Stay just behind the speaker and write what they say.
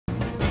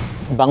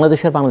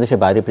বাংলাদেশের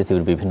বাইরে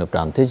পৃথিবীর বিভিন্ন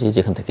প্রান্তে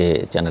যেখান থেকে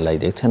চ্যানেল আই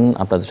দেখছেন,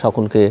 আপনাদের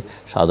সকলকে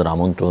সাদর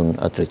আমন্ত্রণ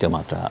তৃতীয়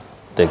মাত্রা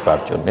দেখবার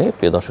জন্যে।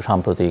 প্রিয় দর্শক,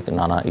 সাম্প্রতিক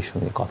নানা ইস্যু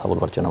নিয়ে কথা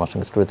বলবার জন্য আমার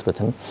সঙ্গে স্টুডিওতে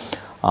রয়েছেন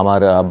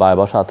আমার বায়ে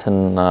বসা আছেন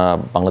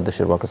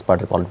বাংলাদেশের ওয়ার্কার্স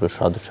পার্টির পলিটব্যুরো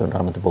সদস্য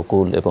আহমদ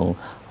বকুল, এবং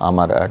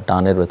আমার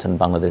ডানে রয়েছেন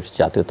বাংলাদেশ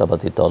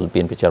জাতীয়তাবাদী দল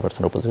বিএনপি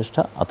চেয়ারপারসনের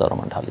উপদেষ্টা আতাউর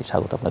রহমান ঢালি।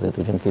 স্বাগত আপনাদের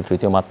দুজনকে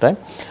তৃতীয় মাত্রায়।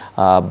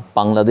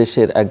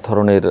 বাংলাদেশের এক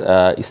ধরনের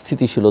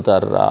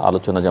স্থিতিশীলতার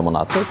আলোচনা যেমন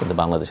আছে, কিন্তু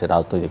বাংলাদেশের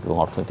রাজনৈতিক এবং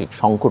অর্থনৈতিক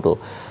সংকটও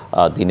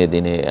দিনে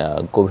দিনে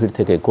গভীর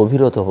থেকে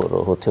গভীরতর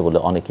হচ্ছে বলে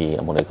অনেকেই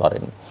মনে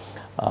করেন।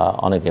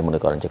 অনেকে মনে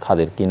করেন যে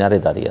খাদের কিনারে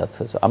দাঁড়িয়ে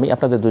আছে। আমি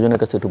আপনাদের দুজনের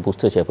কাছে একটু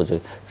বুঝতে চাইবো যে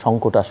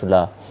সংকট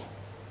আসলে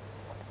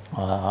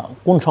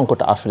কোন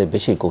সংকটটা আসলে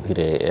বেশি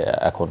গভীরে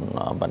এখন,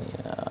 মানে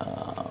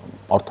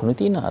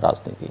অর্থনীতি না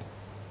রাজনীতি?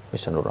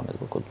 মিস্টার আহমেদ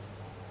বকুল।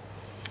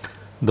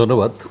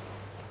 ধন্যবাদ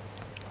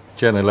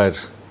চ্যানেলের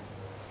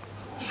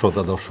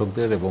শ্রোতা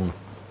দর্শকদের এবং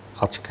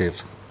আজকের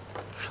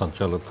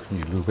সঞ্চালক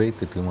নীলুভাই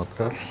তৃতীয়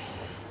মাত্রার,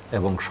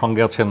 এবং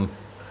সঙ্গে আছেন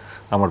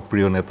আমার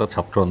প্রিয় নেতা,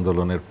 ছাত্র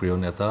আন্দোলনের প্রিয়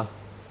নেতা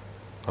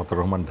আতাউর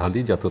রহমান ঢালি,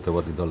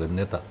 জাতীয়তাবাদী দলের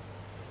নেতা।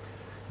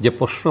 যে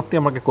প্রশ্ন আপনি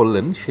আমাকে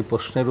করলেন সেই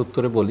প্রশ্নের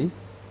উত্তরে বলি,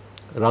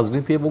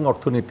 রাজনীতি এবং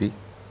অর্থনীতি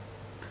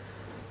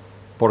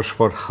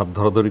পরস্পর হাত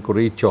ধরাধরি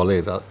করেই চলে,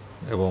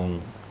 এবং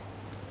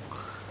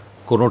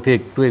কোনোটি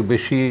একটু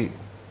বেশি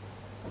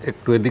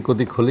একটু এদিক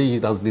ওদিক হলেই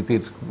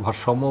রাজনীতির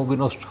ভারসাম্য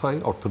বিনষ্ট হয়,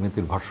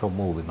 অর্থনীতির ভারসাম্য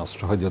বিনষ্ট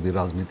হয়। যদি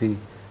রাজনীতি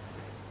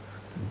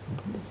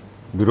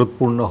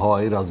বিরোধপূর্ণ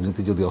হয়,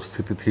 রাজনীতি যদি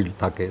অস্থিতিশীল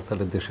থাকে,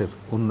 তাহলে দেশের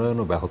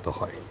উন্নয়নও ব্যাহত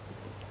হয়।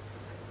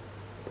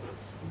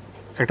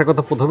 একটা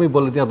কথা প্রথমেই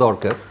বলে দেওয়া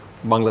দরকার,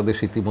 বাংলাদেশ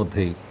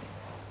ইতিমধ্যেই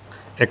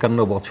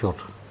 51 বছর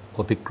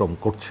অতিক্রম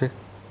করছে,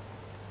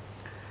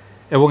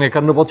 এবং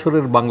 51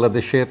 বছরের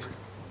বাংলাদেশের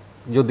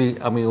যদি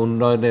আমি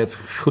উন্নয়নের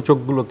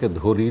সূচকগুলোকে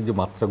ধরি, যে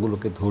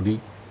মাত্রাগুলোকে ধরি,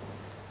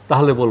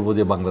 তাহলে বলবো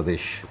যে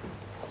বাংলাদেশ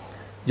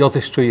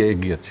যথেষ্টই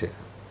এগিয়েছে।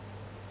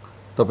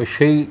 তবে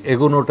সেই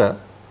এগোনোটা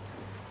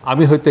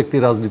আমি হয়তো একটি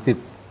রাজনীতির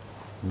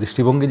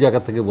দৃষ্টিভঙ্গি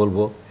জায়গা থেকে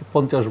বলবো,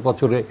 50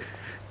 বছরে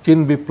চীন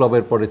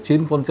বিপ্লবের পরে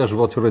চীন 50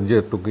 বছরের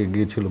যেটুকু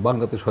এগিয়েছিল,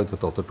 বাংলাদেশ হয়তো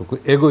ততটুকু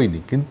এগোয়নি,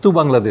 কিন্তু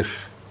বাংলাদেশ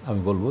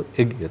আমি বলবো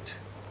এগিয়েছে।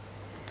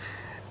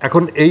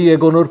 এখন এই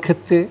এগোনোর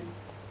ক্ষেত্রে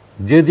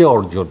যে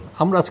অর্জন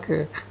আমরা আজকে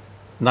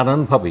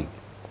নানানভাবেই,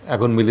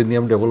 এখন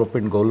মিলেনিয়াম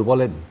ডেভেলপমেন্ট গোল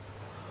বলেন,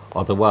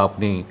 অথবা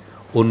আপনি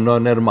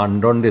উন্নয়নের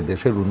মানদণ্ডে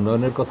দেশের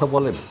উন্নয়নের কথা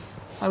বলেন,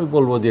 আমি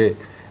বলবো যে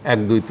 1,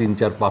 2, 3,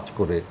 4, 5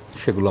 করে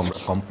সেগুলো আমরা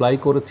কমপ্লাই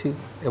করেছি,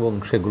 এবং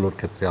সেগুলোর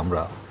ক্ষেত্রে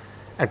আমরা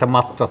একটা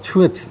মাত্রা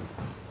ছুঁয়েছি।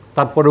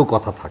 তারপরেও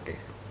কথা থাকে,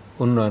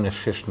 উন্নয়নের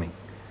শেষ নেই।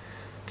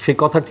 সেই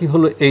কথাটি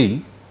হলো এই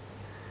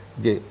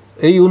যে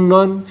এই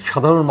উন্নয়ন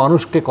সাধারণ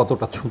মানুষকে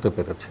কতটা ছুঁতে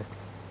পেরেছে,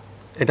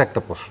 এটা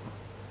একটা প্রশ্ন।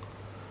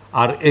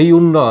 আর এই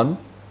উন্নয়ন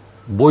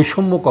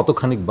বৈষম্য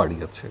কতখানি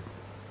বাড়িয়েছে,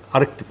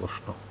 আরেকটি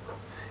প্রশ্ন।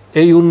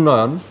 এই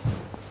উন্নয়ন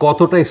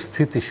কতটা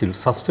স্থিতিশীল,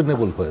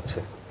 সাস্টেনেবল হয়েছে,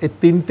 এই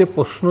 3টে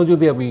প্রশ্ন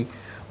যদি আমি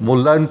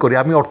মূল্যায়ন করি,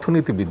 আমি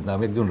অর্থনীতিবিদ না,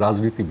 আমি একজন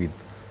রাজনীতিবিদ,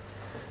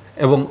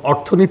 এবং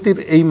অর্থনীতির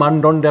এই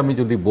মানদণ্ডে আমি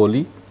যদি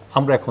বলি,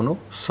 আমরা এখনও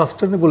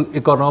সাস্টেনেবল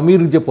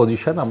ইকোনমির যে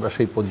পজিশন, আমরা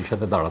সেই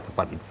পজিশনে দাঁড়াতে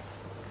পারি,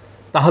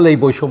 তাহলে এই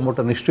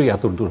বৈষম্যটা নিশ্চয়ই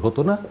এত দূর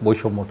হতো না,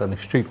 বৈষম্যটা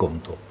নিশ্চয়ই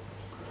কমতো।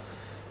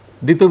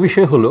 দ্বিতীয়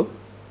বিষয় হলো,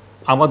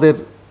 আমাদের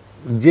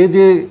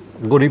যে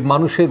গরিব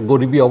মানুষের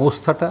গরিবী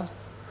অবস্থাটা,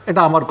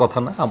 এটা আমার কথা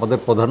না, আমাদের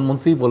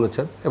প্রধানমন্ত্রীই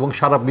বলেছেন, এবং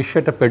সারা বিশ্বে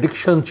একটা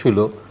প্রেডিকশন ছিল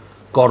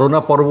করোনা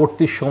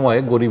পরবর্তী সময়ে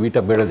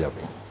গরিবিটা বেড়ে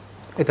যাবে।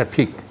 এটা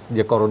ঠিক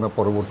যে করোনা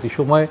পরবর্তী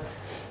সময়ে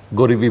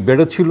গরিবি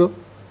বেড়েছিল,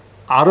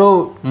 আরও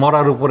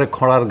মরার উপরে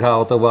খড়ার ঘা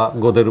অথবা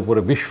গোদের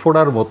উপরে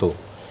বিস্ফোড়ার মতো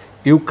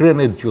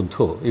ইউক্রেনের যুদ্ধ,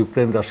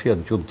 ইউক্রেন রাশিয়ার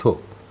যুদ্ধ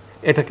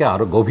এটাকে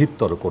আরও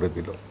গভীরতর করে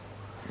দিল,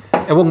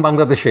 এবং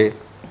বাংলাদেশে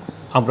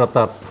আমরা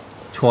তার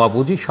ছোঁয়া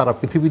বুঝি, সারা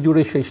পৃথিবী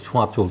জুড়ে সেই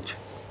ছোঁয়া চলছে।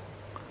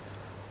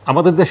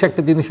 আমাদের দেশে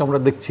একটা জিনিস আমরা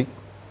দেখছি,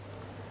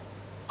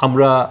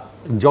 আমরা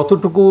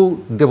যতটুকু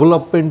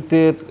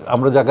ডেভেলপমেন্টের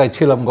আমরা জায়গায়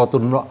ছিলাম গত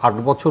 8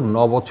 বছর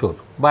 9 বছর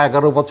বা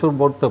 11 বছর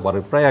বলতে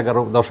পারেন, প্রায়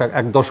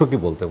 1 দশকই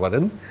বলতে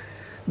পারেন,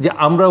 যে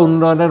আমরা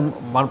উন্নয়নের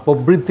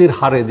প্রবৃদ্ধির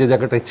হারে যে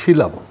জায়গাটায়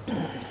ছিলাম,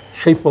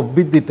 সেই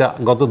প্রবৃদ্ধিটা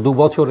গত 2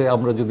 বছরে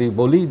আমরা যদি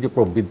বলি যে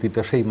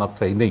প্রবৃদ্ধিটা সেই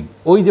মাত্রায় নেই।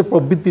 ওই যে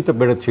প্রবৃদ্ধিটা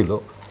বেড়েছিল,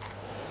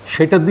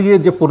 সেটা দিয়ে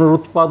যে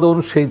পুনরুৎপাদন,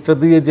 সেইটা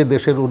দিয়ে যে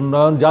দেশের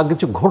উন্নয়ন যা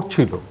কিছু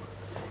ঘটছিল,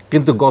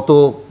 কিন্তু গত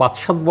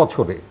 5-7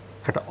 বছরে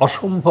একটা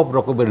অসম্ভব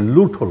রকমের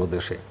লুট হলো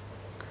দেশে,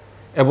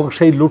 এবং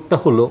সেই লুটটা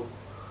হলো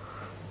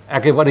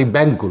একেবারেই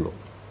ব্যাংকগুলো,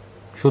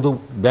 শুধু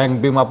ব্যাংক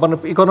বিমা, মানে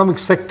ইকোনমিক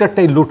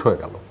সেক্টরটাই লুট হয়ে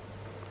গেল।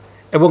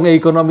 এবং এই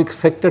ইকোনমিক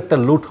সেক্টরটা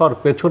লুট হওয়ার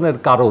পেছনের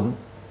কারণ,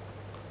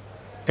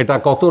 এটা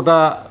কতটা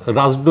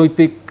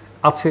রাজনৈতিক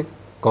আছে,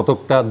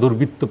 কতটা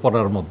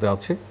দুর্বৃত্তপনার মধ্যে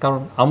আছে,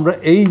 কারণ আমরা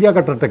এই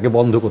জায়গাটাকে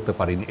বন্ধ করতে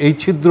পারিনি। এই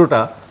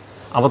ছিদ্রটা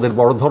আমাদের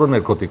বড়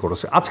ধরনের ক্ষতি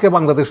করেছে। আজকে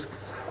বাংলাদেশ,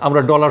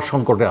 আমরা ডলার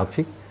সংকটে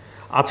আছি,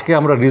 আজকে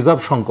আমরা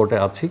রিজার্ভ সংকটে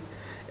আছি।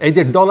 এই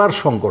যে ডলার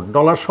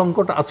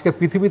সংকট আজকে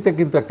পৃথিবীতে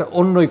কিন্তু একটা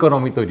অন্য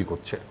ইকোনমি তৈরি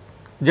করছে,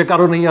 যে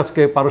কারণেই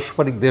আজকে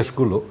পারস্পরিক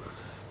দেশগুলো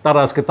তারা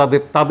আজকে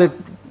তাদের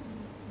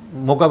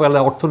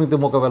অর্থনীতি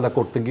মোকাবেলা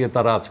করতে গিয়ে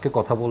তারা আজকে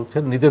কথা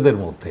বলছেন নিজেদের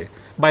মধ্যে,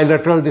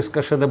 বাইল্যাটারাল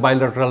ডিসকাশনে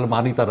বাইল্যাটারাল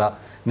মানি তারা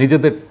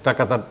নিজেদের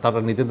টাকা তারা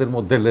নিজেদের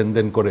মধ্যে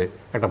লেনদেন করে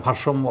একটা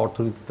ভারসাম্য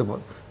অর্থনীতিতে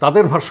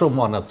তাদের ভারসাম্য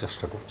আনার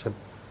চেষ্টা করছেন।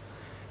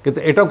 কিন্তু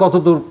এটা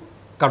কতদূর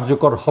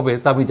কার্যকর হবে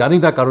তা আমি জানি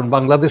না, কারণ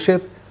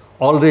বাংলাদেশের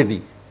অলরেডি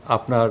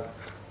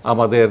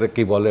আমাদের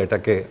কি বলে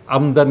এটাকে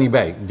আমদানি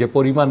ব্যয় যে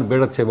পরিমাণ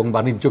বেড়েছে এবং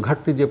বাণিজ্য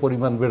ঘাটতি যে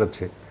পরিমাণ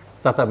বেড়েছে,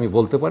 তাতে আমি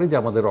বলতে পারি যে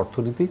আমাদের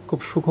অর্থনীতি খুব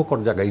সুখকর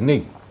জায়গায়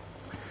নেই।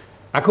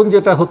 এখন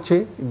যেটা হচ্ছে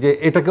যে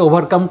এটাকে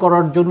ওভারকাম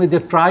করার জন্য যে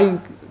ট্রাই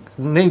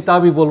নেই তা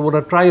আমি বলবো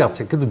না, ট্রাই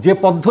আছে, কিন্তু যে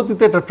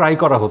পদ্ধতিতে এটা ট্রাই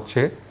করা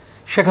হচ্ছে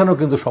সেখানেও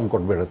কিন্তু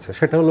সংকট বেড়েছে।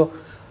 সেটা হলো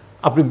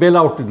আপনি বেল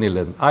আউট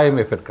নিলেন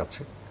IMF-এর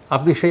কাছে,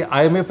 আপনি সেই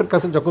IMF-এর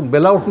কাছে যখন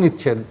বেল আউট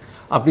নিচ্ছেন,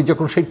 আপনি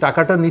যখন সেই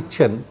টাকাটা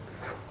নিচ্ছেন,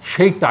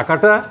 সেই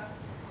টাকাটা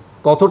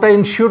কতটা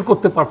ইনশিওর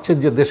করতে পারছেন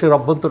যে দেশের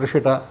অভ্যন্তরে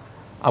সেটা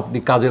আপনি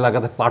কাজে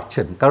লাগাতে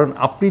পারছেন? কারণ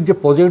আপনি যে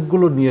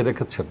প্রজেক্টগুলো নিয়ে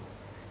রেখেছেন,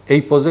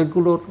 এই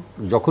প্রজেক্টগুলোর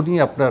যখনই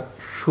আপনার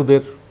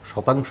সুদের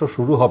শতাংশ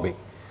শুরু হবে,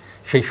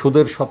 সেই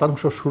সুদের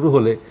শতাংশ শুরু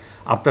হলে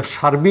আপনার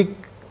সার্বিক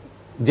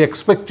যে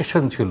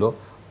এক্সপেকটেশন ছিল,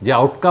 যে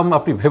আউটকাম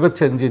আপনি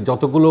ভেবেছেন যে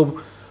যতগুলো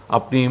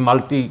আপনি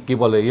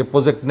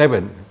প্রজেক্ট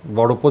নেবেন,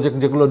 বড় প্রজেক্ট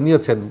যেগুলো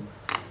নিয়েছেন,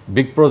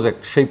 বিগ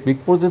প্রজেক্ট, সেই বিগ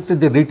প্রজেক্টে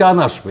যে রিটার্ন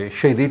আসবে,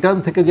 সেই রিটার্ন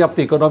থেকে যে আপনি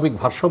ইকোনমিক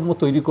ভারসাম্য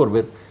তৈরি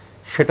করবেন,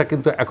 সেটা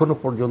কিন্তু এখনো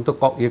পর্যন্ত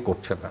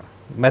করছে না,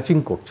 ম্যাচিং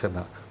করছে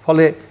না।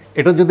 ফলে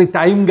এটা যদি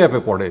টাইম গ্যাপে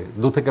পড়ে,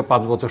 2 থেকে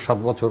 5 বছর 7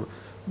 বছর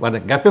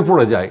গ্যাপে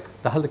পড়ে যায়,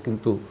 তাহলে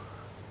কিন্তু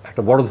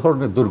একটা বড়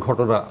ধরনের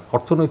দুর্ঘটনা,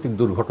 অর্থনৈতিক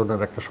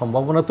দুর্ঘটনার একটা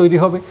সম্ভাবনা তৈরি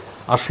হবে।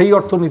 আর সেই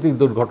অর্থনৈতিক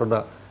দুর্ঘটনা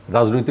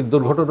রাজনৈতিক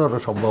দুর্ঘটনারও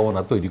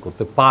সম্ভাবনা তৈরি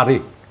করতে পারে।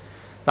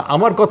 তা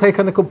আমার কথা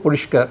এখানে খুব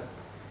পরিষ্কার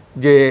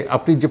যে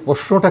আপনি যে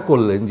প্রশ্নটা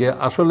করলেন যে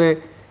আসলে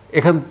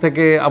এখান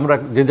থেকে আমরা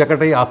যে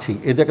জায়গাটাই আছি,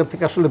 এই জায়গা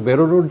থেকে আসলে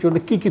বেরোনোর জন্য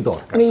কি কি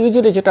দরকার।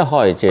 ইউজুয়ালি যেটা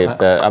হয় যে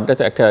আমরা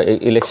তো একটা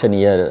ইলেকশন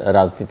ইয়ার,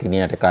 রাজনীতি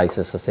নিয়ে একটা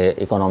ক্রাইসিস আছে,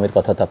 ইকোনমির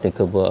কথা তো আপনি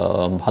খুব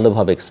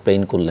ভালোভাবে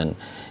এক্সপ্লেইন করলেন।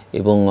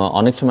 এবং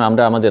অনেক সময়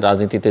আমরা আমাদের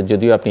রাজনীতিতে,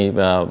 যদিও আপনি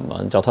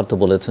যথার্থ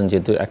বলেছেন যে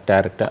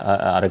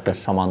আরেকটা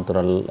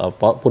সমান্তরাল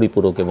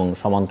পরিপূরক এবং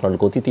সমান্তরাল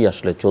গতিতেই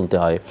আসলে চলতে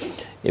হয়,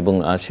 এবং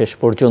শেষ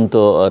পর্যন্ত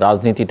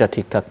রাজনীতিটা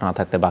ঠিকঠাক না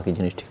থাকলে বাকি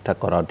জিনিস ঠিকঠাক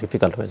করা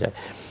ডিফিকাল্ট হয়ে যায়।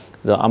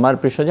 তো আমার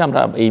প্রশ্ন যে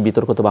আমরা এই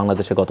বিতর্ক তো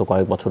বাংলাদেশে গত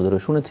কয়েক বছর ধরে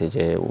শুনেছি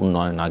যে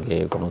উন্নয়ন আগে,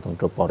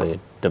 গণতন্ত্র পরে,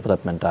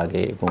 ডেভেলপমেন্ট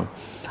আগে, এবং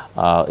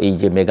এই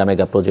যে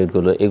মেগা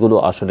প্রজেক্টগুলো, এগুলো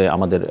আসলে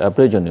আমাদের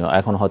প্রয়োজনীয়।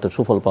 এখন হয়তো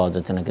সুফল পাওয়া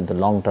যাচ্ছে না, কিন্তু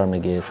লং টার্মে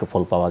গিয়ে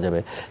সুফল পাওয়া যাবে।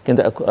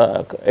 কিন্তু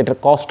এটার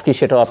কস্ট কি,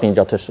 সেটাও আপনি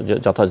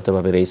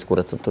যথাযথভাবে রেইজ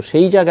করেছেন। তো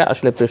সেই জায়গায়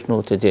আসলে প্রশ্ন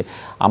হচ্ছে যে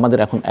আমাদের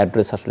এখন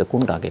অ্যাড্রেস আসলে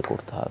কোনটা আগে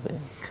করতে হবে?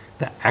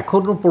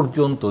 এখনো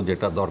পর্যন্ত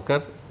যেটা দরকার,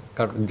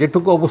 কারণ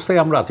যেটুকু অবস্থায়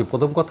আমরা আছি,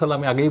 প্রথম কথা হলো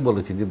আমি আগেই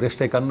বলেছি যে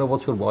দেশটা 51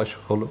 বছর বয়স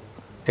হলো,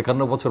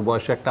 51 বছর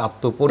বয়সে একটা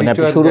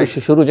আত্মপরিচয়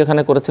শুরু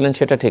যেখানে করেছিলেন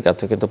সেটা ঠিক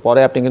আছে, কিন্তু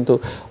পরে আপনি কিন্তু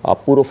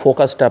পুরো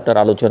ফোকাসটা আপনার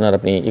আলোচনার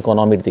আপনি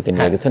ইকোনমির দিকে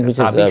নিয়ে গেছেন।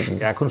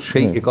 এখন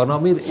সেই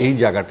ইকোনমির এই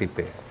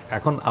জায়গাটিতে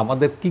এখন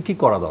আমাদের কি কি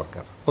করা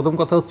দরকার? প্রথম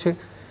কথা হচ্ছে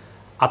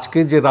আজকে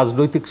যে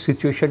রাজনৈতিক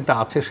সিচুয়েশনটা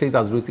আছে, সেই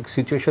রাজনৈতিক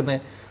সিচুয়েশনে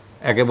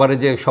একেবারে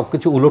যে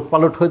সবকিছু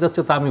উলটপালট হয়ে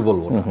যাচ্ছে তা আমি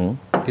বলবো না,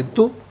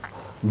 কিন্তু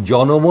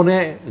জনমনে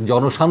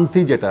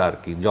জনশান্তি যেটা আর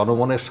কি,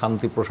 জনমনের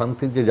শান্তি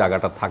প্রশান্তির যে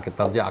জায়গাটা থাকে,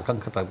 তার যে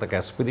আকাঙ্ক্ষাটা থাকে,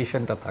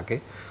 অ্যাসপিরেশনটা থাকে,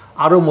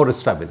 আরও মোর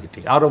স্ট্যাবিলিটি,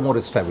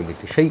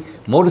 সেই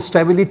মোর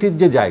স্ট্যাবিলিটির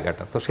যে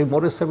জায়গাটা, তো সেই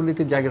মোর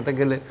স্ট্যাবিলিটির জায়গাটা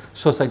গেলে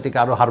সোসাইটিকে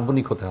আরও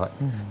হারমোনিক হতে হয়।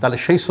 তাহলে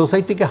সেই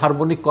সোসাইটিকে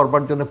হারমোনিক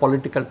করবার জন্য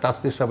পলিটিক্যাল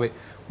টাস্ক হিসাবে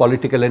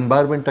পলিটিক্যাল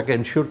এনভায়রনমেন্টটাকে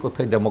এনশিওর করতে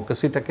হয়,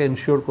 ডেমোক্রেসিটাকে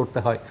এনশিওর করতে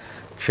হয়।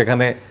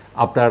 সেখানে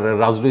আপনার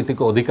রাজনৈতিক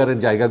অধিকারের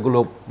জায়গাগুলো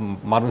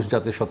মানুষ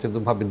যাতে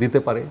সচেতনভাবে দিতে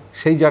পারে,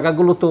 সেই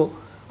জায়গাগুলো তো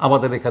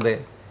আমাদের এখানে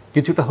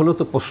কিছুটা হলেও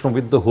তো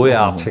প্রশ্নবিদ্ধ হয়ে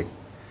আছে।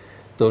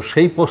 তো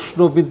সেই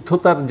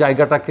প্রশ্নবিদ্ধতার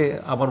জায়গাটাকে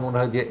আমার মনে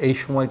হয় যে এই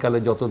সময়কালে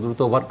যত দ্রুত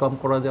ওভারকাম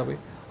করা যাবে,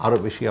 আরও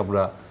বেশি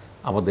আমরা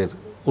আমাদের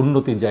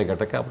উন্নতির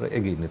জায়গাটাকে আমরা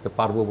এগিয়ে নিতে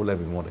পারবো বলে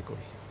আমি মনে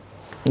করি।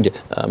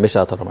 মিস্টার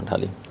আতাউর রহমান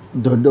ঢালী,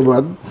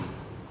 ধন্যবাদ।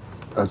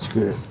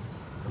 আজকে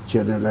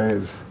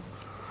চ্যানেলের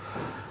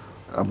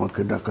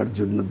আমাকে ডাকার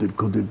জন্য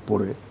দীর্ঘদিন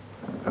পরে,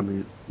 আমি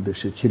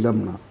দেশে ছিলাম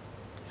না।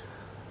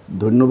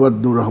 ধন্যবাদ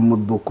নূর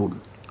আহমদ বকুল।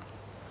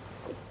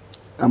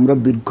 আমরা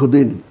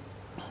দীর্ঘদিন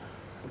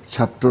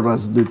ছাত্র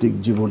রাজনৈতিক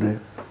জীবনে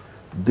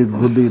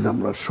দীর্ঘদিন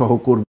আমরা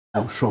সহকর্মী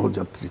এবং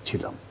সহযাত্রী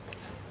ছিলাম,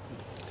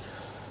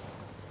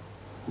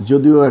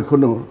 যদিও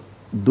এখনো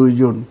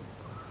দুইজন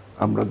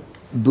আমরা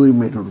দুই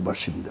মেরুর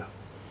বাসিন্দা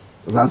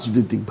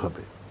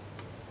রাজনৈতিকভাবে,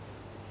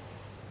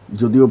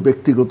 যদিও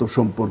ব্যক্তিগত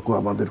সম্পর্ক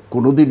আমাদের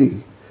কোনোদিনই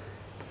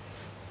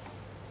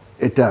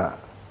এটা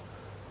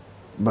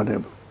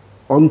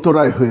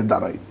অন্তরায় হয়ে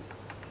দাঁড়ায়নি।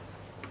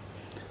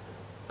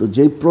 তো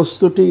যেই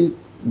প্রশ্নটি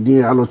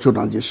নিয়ে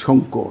আলোচনা, যে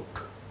সংকট,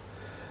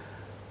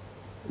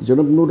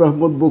 জনাব নূর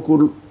আহমদ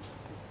বকুল,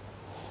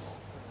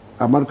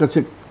 আমার কাছে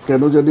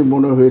কেন জানি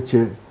মনে হয়েছে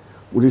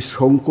উনি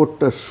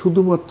সংকটটা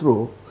শুধুমাত্র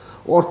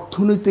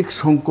অর্থনৈতিক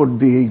সংকট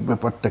দিয়ে এই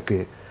ব্যাপারটাকে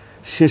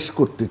শেষ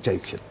করতে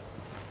চাইছেন,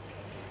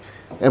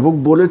 এবং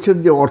বলেছেন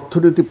যে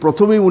অর্থনীতি,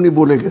 প্রথমেই উনি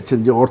বলে গেছেন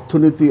যে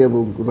অর্থনীতি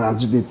এবং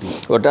রাজনীতি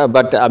ওটা।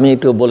 বাট আমি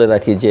একটু বলে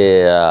রাখি যে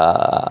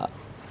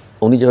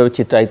উনি যেভাবে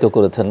চিত্রায়িত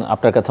করেছেন,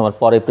 আপনার কাছে আমার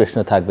পরে প্রশ্ন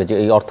থাকবে যে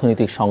এই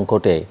অর্থনৈতিক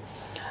সংকটে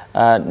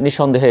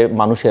নিঃসন্দেহে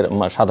মানুষের,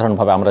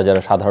 সাধারণভাবে আমরা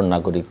যারা সাধারণ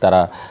নাগরিক,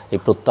 তারা এই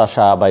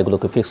প্রত্যাশা বা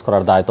এগুলোকে ফিক্স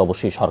করার দায় তো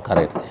অবশ্যই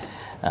সরকারের।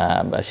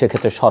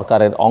 সেক্ষেত্রে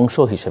সরকারের অংশ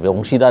হিসেবে,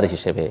 অংশীদার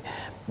হিসেবে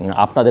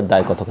আপনাদের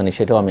দায় কতখানি,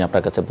 সেটাও আমি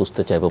আপনার কাছে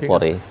বুঝতে চাইবো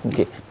পরে।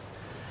 জি,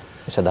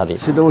 ধালি।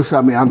 সেটা অবশ্য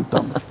আমি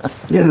আনতাম,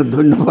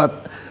 ধন্যবাদ।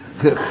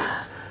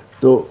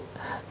 তো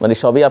মানে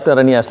সবই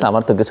আপনারা নিয়ে আসলে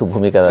আমার তো কিছু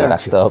ভূমিকা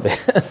রাখতে হবে।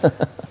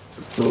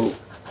 তো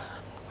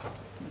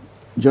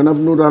জনাব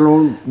নূর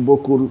আলম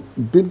বকুল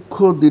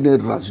দীর্ঘদিনের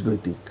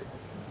রাজনৈতিক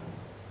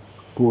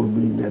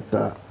কর্মী,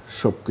 নেতা,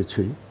 সব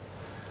কিছুই।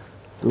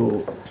 তো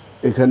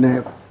এখানে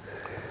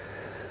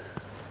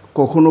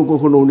কখনো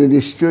কখনো উনি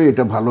নিশ্চয়ই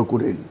এটা ভালো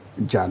করে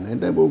জানেন,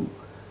 এবং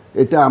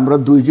এটা আমরা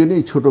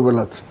দুইজনেই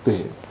ছোটোবেলাতে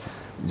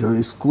যখন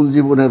স্কুল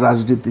জীবনে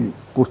রাজনীতি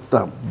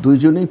করতাম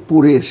দুইজনেই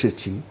পড়ে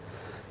এসেছি।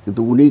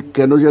 কিন্তু উনি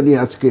কেন জানি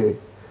আজকে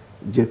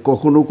যে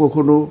কখনো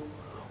কখনো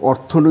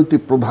অর্থনীতি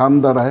প্রধান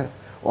দ্বারায়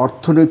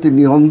অর্থনীতি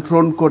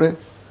নিয়ন্ত্রণ করে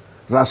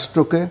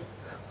রাষ্ট্রকে,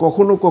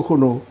 কখনো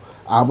কখনো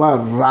আবার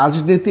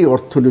রাজনীতি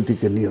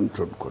অর্থনীতিকে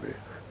নিয়ন্ত্রণ করে,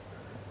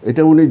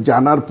 এটা উনি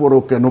জানার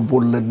পরও কেন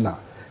বললেন না,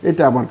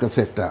 এটা আমার কাছে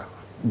একটা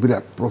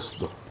বিরাট প্রশ্ন।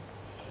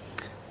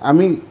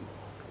 আমি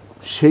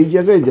সেই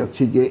জায়গায়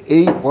যাচ্ছি যে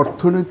এই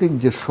অর্থনৈতিক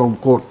যে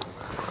সংকট,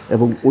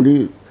 এবং উনি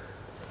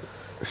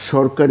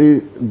সরকারি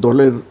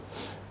দলের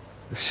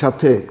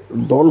সাথে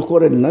দল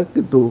করেন না,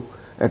 কিন্তু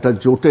একটা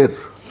জোটের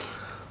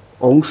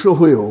অংশ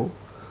হয়েও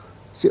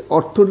যে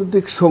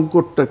অর্থনৈতিক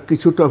সংকটটা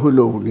কিছুটা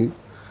হলেও উনি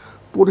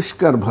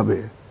পরিষ্কারভাবে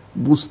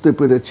বুঝতে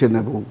পেরেছেন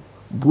এবং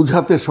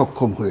বুঝাতে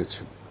সক্ষম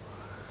হয়েছেন।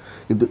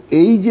 কিন্তু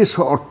এই যে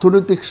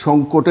অর্থনৈতিক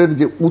সংকটের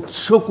যে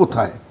উৎস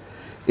কোথায়,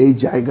 এই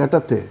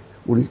জায়গাটাতে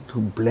উনি একটু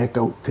ব্ল্যাক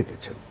আউট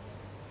থেকেছেন।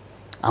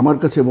 আমার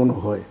কাছে মনে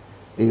হয়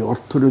এই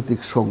অর্থনৈতিক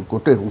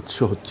সংকটের উৎস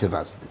হচ্ছে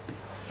রাজনীতি।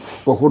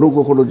 কখনো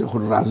কখনো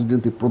যখন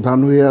রাজনীতি প্রধান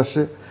হয়ে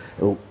আসে,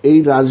 এবং এই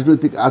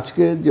রাজনৈতিক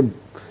আজকে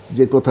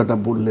যে কথাটা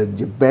বললেন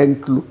যে ব্যাংক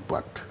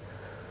লুটপাট,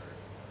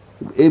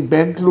 এই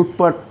ব্যাংক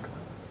লুটপাট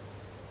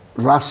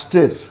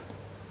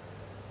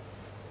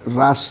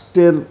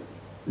রাষ্ট্রের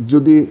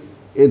যদি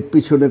এর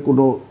পিছনে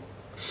কোনো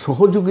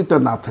সহযোগিতা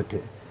না থাকে,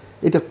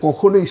 এটা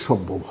কখনোই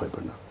সম্ভব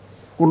হবে না,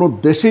 কোনো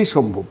দেশেই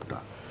সম্ভব না।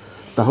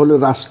 তাহলে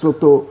রাষ্ট্র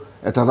তো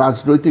একটা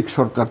রাজনৈতিক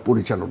সরকার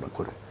পরিচালনা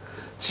করে,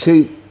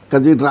 সেই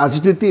কাজে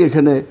রাজনীতি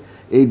এখানে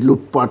এই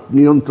লুটপাট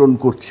নিয়ন্ত্রণ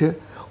করছে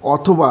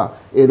অথবা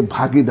এর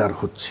ভাগিদার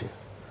হচ্ছে।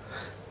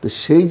 তো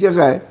সেই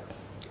জায়গায়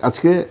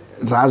আজকে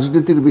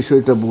রাজনীতির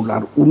বিষয়টা মূল।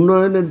 আর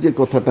উন্নয়নের যে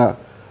কথাটা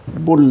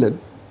বললেন,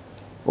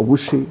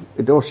 অবশ্যই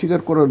এটা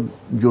অস্বীকার করার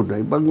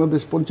জন্যই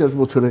বাংলাদেশ 50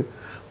 বছরে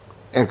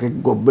এক এক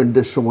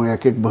গভর্নমেন্টের সময়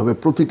এক একভাবে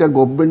প্রতিটা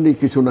গভর্নমেন্টই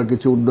কিছু না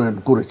কিছু উন্নয়ন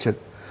করেছেন।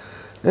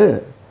 হ্যাঁ,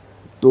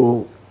 তো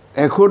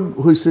এখন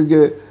হয়েছে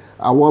যে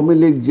আওয়ামী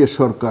লীগ যে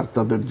সরকার,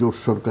 তাদের জোট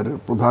সরকারের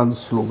প্রধান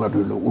স্লোগান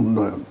হইল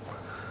উন্নয়ন।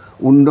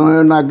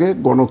 উন্নয়ন আগে,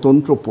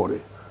 গণতন্ত্র পরে,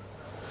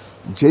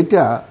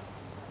 যেটা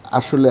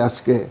আসলে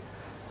আজকে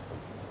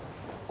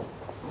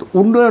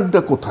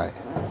উন্নয়নটা কোথায়?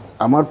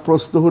 আমার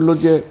প্রশ্ন হলো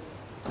যে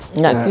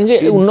না,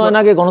 উন্নয়ন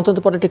আগে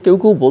গণতন্ত্র পরে কেউ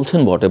কেউ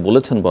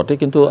বলেছেন বটে,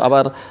 কিন্তু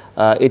আবার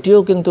এটিও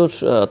কিন্তু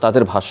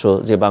তাদের ভাষ্য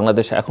যে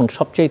বাংলাদেশ এখন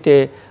সবচাইতে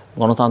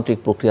গণতান্ত্রিক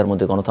প্রক্রিয়ার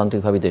মধ্যে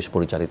গণতান্ত্রিকভাবে দেশ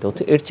পরিচালিত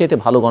হচ্ছে, এর চাইতে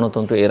ভালো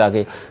গণতন্ত্র এর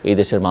আগে এই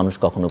দেশের মানুষ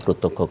কখনো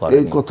প্রত্যক্ষ করে।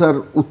 এই কথার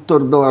উত্তর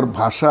দেওয়ার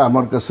ভাষা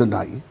আমার কাছে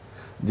নাই।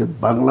 যে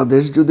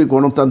বাংলাদেশ যদি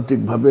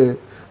গণতান্ত্রিকভাবে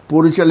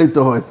পরিচালিত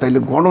হয়, তাইলে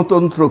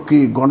গণতন্ত্র কি,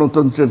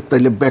 গণতন্ত্রের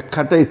তাইলে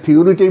ব্যাখ্যাটাই,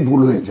 থিওরিটাই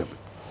ভুল হয়ে যাবে।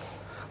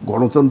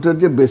 গণতন্ত্রের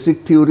যে বেসিক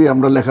থিওরি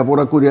আমরা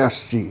লেখাপড়া করে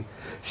আসছি,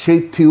 সেই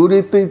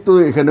থিওরিতেই তো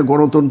এখানে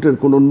গণতন্ত্রের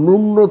কোনো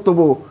ন্যূনতম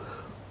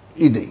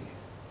নেই।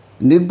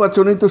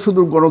 নির্বাচনেই তো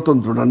শুধু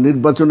গণতন্ত্র না,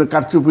 নির্বাচনে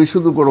কারচুপি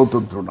শুধু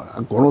গণতন্ত্র না,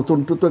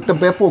 গণতন্ত্র তো একটা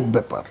ব্যাপক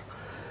ব্যাপার।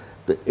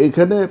 তো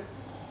এখানে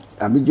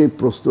আমি যে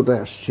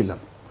প্রশ্নটায় আসছিলাম,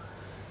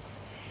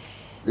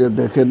 যে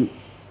দেখেন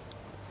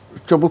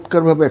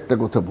চমৎকারভাবে একটা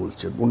কথা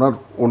বলছেন,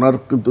 ওনার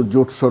কিন্তু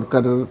জোট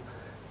সরকারের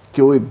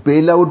কেউ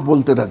বেল আউট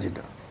বলতে রাজি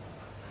না।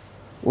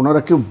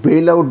 ওনারা কেউ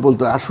বেল আউট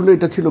বলতে, আসলে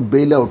এটা ছিল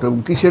বেল আউট। এবং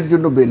কিসের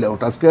জন্য বেল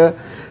আউট? আজকে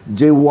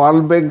যে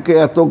ওয়ার্ল্ড ব্যাংকে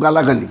এত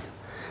গালাগালি,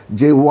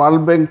 যে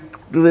ওয়ার্ল্ড ব্যাংক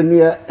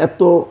নিয়ে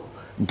এত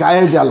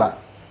গায়ে জ্বালা,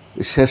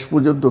 শেষ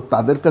পর্যন্ত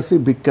তাদের কাছেই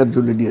ভিক্ষার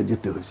জন্য নিয়ে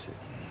যেতে হয়েছে।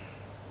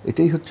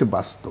 এটাই হচ্ছে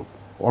বাস্তব।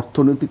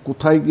 অর্থনীতি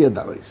কোথায় গিয়ে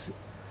দাঁড়াইছে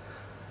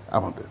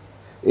আমাদের।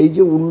 এই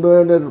যে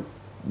উন্নয়নের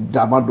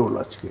ডামাডোল,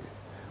 আজকে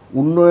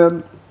উন্নয়ন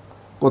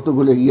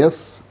কতগুলি, ইয়াস,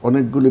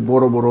 অনেকগুলি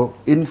বড় বড়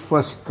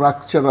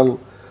ইনফ্রাস্ট্রাকচারাল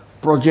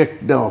প্রজেক্ট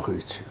দেওয়া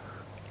হয়েছে।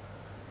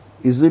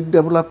 Is it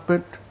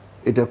development?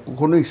 এটা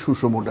কখনোই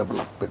সুষম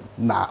ডেভেলপমেন্ট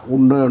না।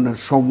 উন্নয়নের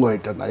সংজ্ঞা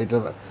এটা না, এটা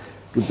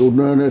কিন্তু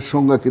উন্নয়নের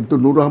সংজ্ঞা কিন্তু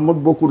নূর আহমদ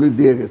বকুলই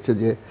দিয়ে গেছে,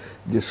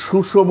 যে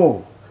সুষম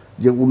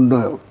যে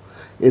উন্নয়ন,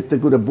 এতে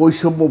করে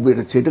বৈষম্য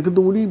বেড়েছে, এটা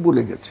কিন্তু উনিই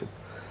বলে গেছেন।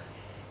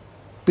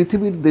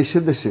 পৃথিবীর দেশে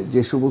দেশে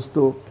যে সমস্ত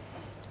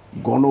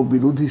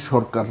গণবিরোধী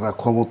সরকাররা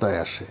ক্ষমতায়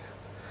আসে,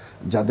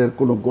 যাদের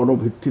কোনো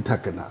গণভিত্তি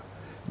থাকে না,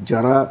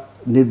 যারা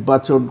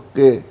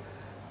নির্বাচনকে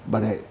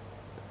মানে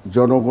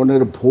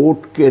জনগণের ভোট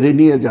কেড়ে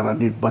নিয়ে যারা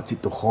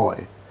নির্বাচিত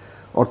হয়,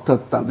 অর্থাৎ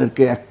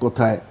তাদেরকে এক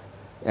কথায়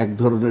এক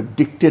ধরনের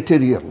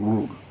ডিক্টেটেরিয়াল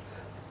রুল,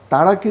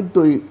 তারা কিন্তু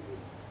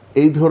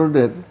এই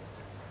ধরনের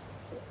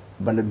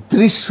মানে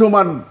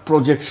দৃশ্যমান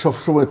প্রজেক্ট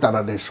সবসময় তারা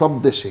নেয় সব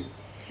দেশেই।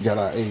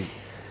 যারা এই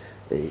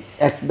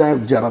একনায়ক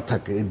যারা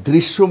থাকে,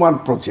 দৃশ্যমান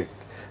প্রজেক্ট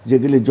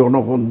যেগুলি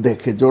জনগণ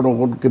দেখে,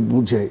 জনগণকে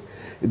বুঝে,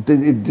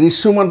 এই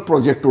দৃশ্যমান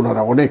প্রজেক্ট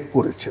ওনারা অনেক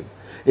করেছেন।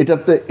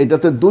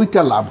 এটাতে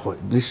দুইটা লাভ হয়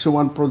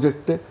দৃশ্যমান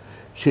প্রজেক্টে।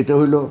 সেটা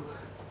হইল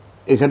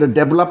এখানে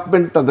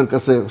ডেভেলপমেন্ট তাদের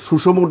কাছে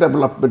সুষম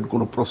ডেভেলপমেন্ট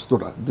কোনো প্রশ্ন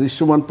না।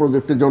 দৃশ্যমান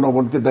প্রজেক্টে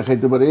জনগণকে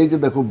দেখাইতে পারে, এই যে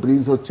দেখো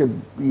ব্রিজ হচ্ছে,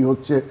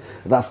 হচ্ছে,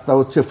 রাস্তা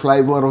হচ্ছে,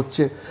 ফ্লাইওভার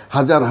হচ্ছে,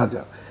 হাজার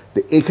হাজার। তো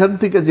এখান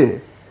থেকে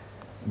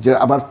যে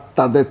আবার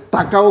তাদের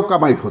টাকাও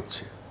কামাই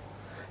হচ্ছে,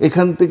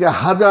 এখান থেকে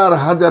হাজার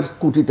হাজার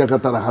কোটি টাকা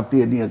তারা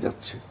হাতিয়ে নিয়ে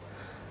যাচ্ছে,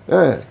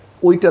 হ্যাঁ,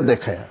 ওইটা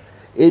দেখায়।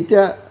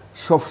 এইটা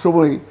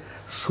সবসময়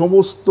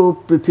সমস্ত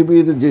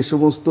পৃথিবীর যে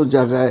সমস্ত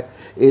জায়গায়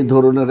এই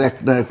ধরনের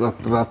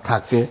একনায়করা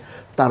থাকে,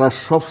 তারা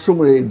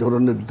সবসময় এই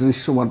ধরনের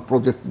দৃশ্যমান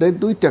প্রজেক্ট নেয়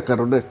দুইটা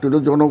কারণে। একটা হলো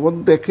জনগণ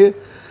দেখে,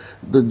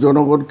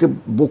 জনগণকে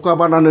বোকা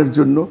বানানোর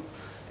জন্য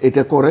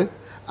এটা করে,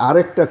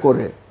 আরেকটা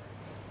করে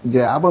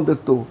যে আমাদের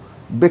তো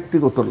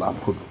ব্যক্তিগত লাভ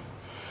হলো,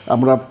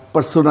 আমরা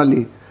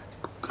পার্সোনালি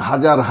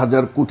হাজার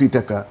হাজার কোটি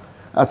টাকা।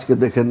 আজকে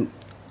দেখেন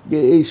যে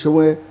এই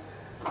সময়ে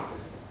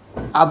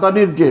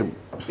আদানির যে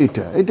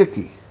এটা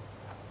কি,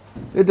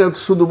 এটা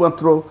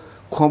শুধুমাত্র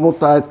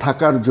ক্ষমতায়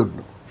থাকার জন্য,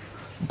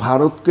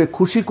 ভারতকে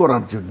খুশি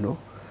করার জন্য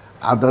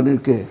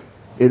আদানিকে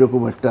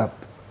এরকম একটা,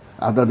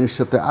 আদানির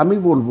সাথে আমি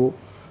বলবো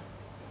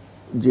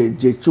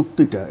যে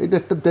চুক্তিটা, এটা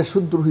একটা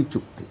দেশদ্রোহী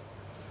চুক্তি,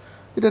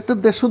 এটা একটা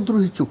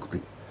দেশদ্রোহী চুক্তি,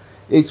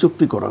 এই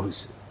চুক্তি করা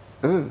হয়েছে।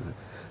 হ্যাঁ,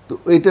 তো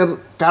এটার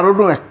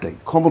কারণও একটাই,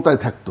 ক্ষমতায়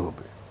থাকতে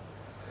হবে।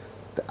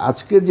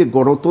 আজকে যে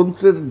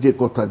গণতন্ত্রের যে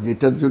কথা,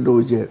 যেটার জন্য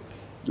ওই যে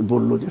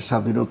বললো যে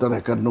স্বাধীনতার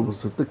 51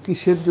 বছর, তো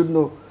কিসের জন্য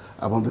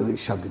আমাদের এই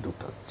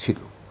স্বাধীনতা ছিল?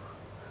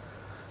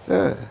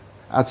 হ্যাঁ,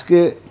 আজকে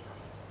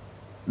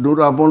নূর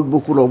আহমদ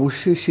বকুল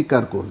অবশ্যই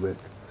স্বীকার করবেন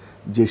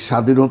যে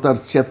স্বাধীনতার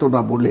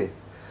চেতনা বলে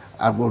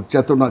এবং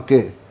চেতনাকে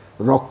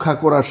রক্ষা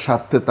করার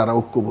স্বার্থে তারা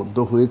ঐক্যবদ্ধ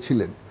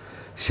হয়েছিলেন।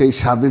 সেই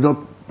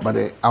স্বাধীনতা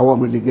মানে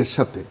আওয়ামী লীগের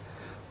সাথে,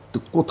 তো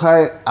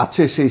কোথায়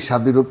আছে সেই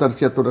স্বাধীনতার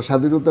চেতনা?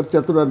 স্বাধীনতার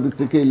চেতনার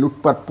ভিতরে কি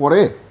লুটপাট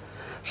পড়ে?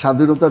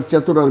 স্বাধীনতার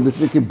চেতনার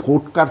ভিতরে কি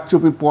ভোট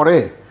কারচুপি পড়ে?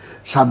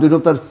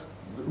 স্বাধীনতার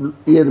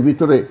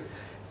ভিতরে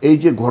এই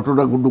যে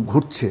ঘটনাগুলো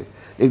ঘটছে,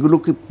 এগুলো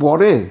কি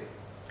পড়ে?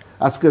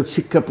 আজকে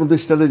শিক্ষা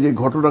প্রতিষ্ঠানে যে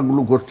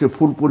ঘটনাগুলো ঘটছে,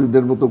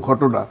 ফুলপরিদের মতো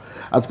ঘটনা,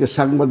 আজকে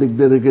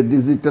সাংবাদিকদেরকে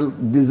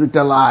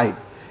ডিজিটাল আইন,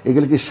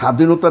 এগুলো কি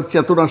স্বাধীনতার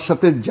চেতনার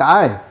সাথে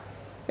যায়?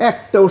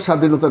 একটাও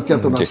স্বাধীনতার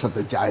চেতনার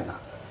সাথে যায় না,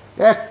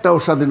 একটাও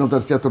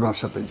স্বাধীনতার চেতনার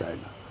সাথে যায়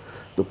না।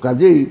 তো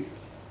কাজেই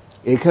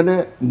এখানে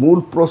মূল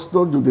প্রশ্ন,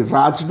 যদি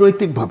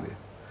রাজনৈতিকভাবে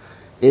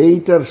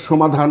এইটার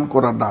সমাধান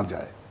করা না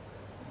যায়,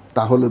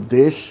 তাহলে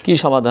দেশ কি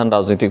সমাধান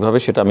রাজনৈতিকভাবে,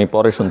 সেটা আমি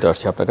পরে শুনতে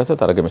আসছি আপনার কাছে।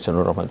 তার আগে মিস্টার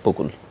নূর আহমদ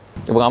বকুল,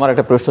 এবং আমার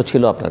একটা প্রশ্ন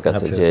ছিল আপনার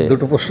কাছে,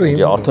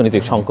 যে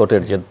অর্থনৈতিক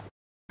সংকটের যে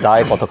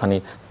দায় কতখানি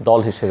দল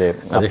হিসেবে,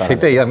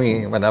 সেটাই আমি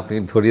মানে আপনি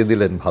ধরিয়ে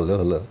দিলেন, ভালো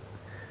হলো।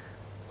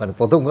 মানে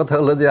প্রথম কথা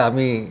হলো যে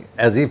আমি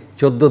অ্যাজ ইফ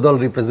 14 দল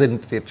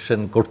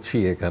রিপ্রেজেন্টেশন করছি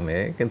এখানে,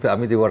 কিন্তু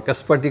আমি যে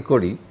ওয়ার্কার্স পার্টি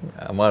করি,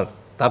 আমার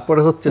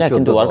তারপরে হচ্ছে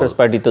কিন্তু ওয়ার্কার্স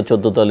পার্টি তো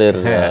 14 দলের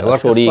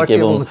শরিক,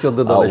 এবং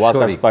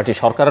ওয়ার্কার্স পার্টি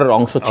সরকারের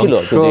অংশ ছিল,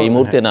 যদি এই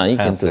মুহূর্তে নাই।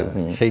 কিন্তু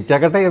সেই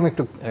জায়গাটাই আমি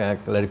একটু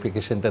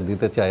ক্লারিফিকেশনটা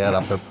দিতে চাই। আর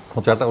আপনার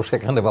খোঁচাটাও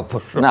সেখানে, বা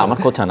না আমার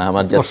খোঁচা না,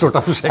 আমার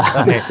প্রশ্নটাও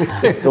সেখানে,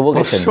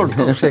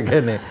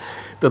 সেখানে।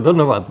 তো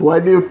ধন্যবাদ।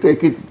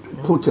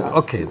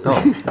 ওকে, তো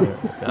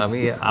আমি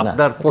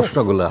আপনার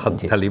প্রশ্নগুলো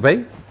ঢালি ভাই,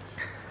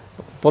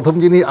 প্রথম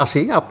জিনিস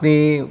আসি। আপনি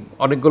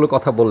অনেকগুলো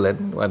কথা বললেন,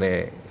 মানে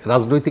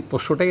রাজনৈতিক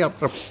প্রশ্নটাই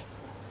আপনার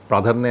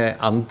প্রাধান্যে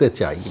আনতে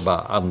চাই বা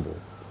আনবো।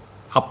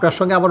 আপনার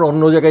সঙ্গে আমার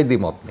অন্য জায়গায়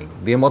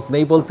দ্বিমত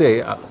নেই বলতে,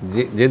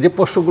 যে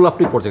প্রশ্নগুলো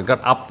আপনি করছেন,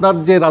 কারণ আপনার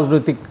যে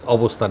রাজনৈতিক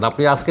অবস্থান,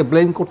 আপনি আজকে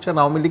ব্লেম করছেন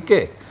আওয়ামী লীগকে,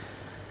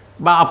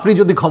 বা আপনি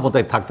যদি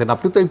ক্ষমতায় থাকতেন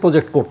আপনি তো এই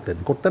প্রজেক্ট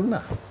করতেন না?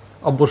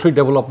 অবশ্যই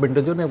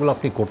ডেভেলপমেন্টের জন্য এগুলো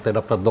আপনি করতেন,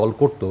 আপনার দল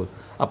করতো,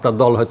 আপনার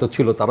দল হয়তো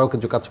ছিল, তারাও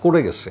কিছু কাজ করে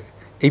গেছে।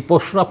 এই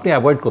প্রশ্ন আপনি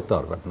অ্যাভয়েড করতে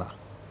পারবেন না,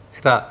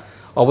 এটা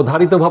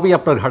অবধারিতভাবেই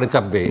আপনার ঘাড়ে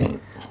চাপবে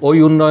ওই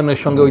উন্নয়নের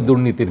সঙ্গে ওই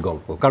দুর্নীতির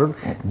গল্প। কারণ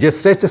যে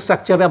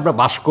স্ট্রাকচারে আমরা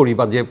বাস করি,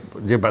 বা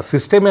যে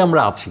সিস্টেমে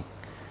আমরা আছি,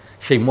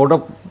 সেই মোড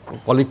অফ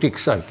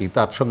পলিটিক্স আর কি,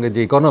 তার সঙ্গে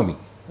যে ইকোনমি,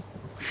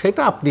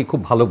 সেটা আপনি খুব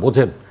ভালো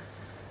বোঝেন,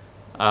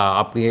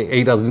 আপনি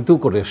এই রাজনীতিও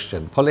করে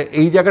এসছেন। ফলে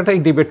এই জায়গাটাই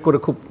ডিবেট করে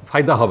খুব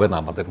ফায়দা হবে না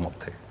আমাদের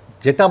মধ্যে।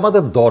 যেটা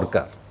আমাদের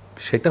দরকার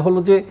সেটা হলো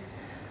যে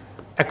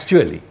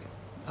অ্যাকচুয়ালি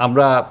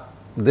আমরা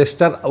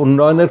দেশটার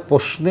উন্নয়নের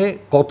প্রশ্নে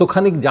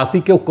কতখানি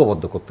জাতিকে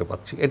ঐক্যবদ্ধ করতে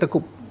পারছি, এটা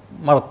খুব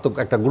মারাত্মক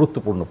একটা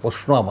গুরুত্বপূর্ণ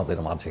প্রশ্ন আমাদের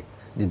মাঝে,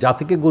 যে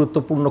জাতিকে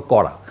গুরুত্বপূর্ণ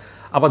করা।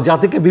 আবার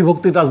জাতিকে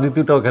বিভক্তির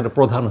রাজনীতিটাও এখানে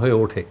প্রধান হয়ে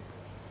ওঠে,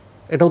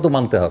 এটাও তো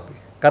মানতে হবে।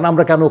 কারণ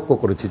আমরা কেন ঐক্য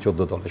করেছি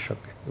 14 দলের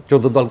সঙ্গে,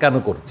 14 দল কেন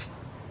করেছি,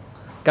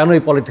 কেন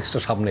এই পলিটিক্সটা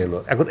সামনে এলো?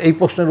 এখন এই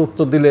প্রশ্নের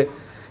উত্তর দিলে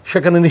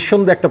সেখানে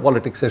নিঃসন্দেহে একটা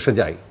পলিটিক্স এসে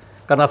যায়।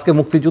 কারণ আজকে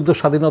মুক্তিযুদ্ধ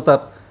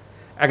স্বাধীনতার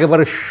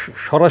একেবারে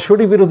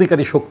সরাসরি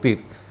বিরোধীকারী শক্তির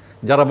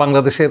যারা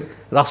বাংলাদেশের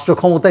রাষ্ট্র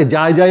ক্ষমতায়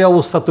যায়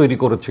অবস্থা তৈরি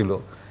করেছিল,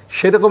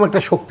 সেরকম একটা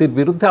শক্তির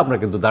বিরুদ্ধে আমরা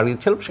কিন্তু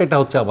দাঁড়িয়েছিলাম। সেটা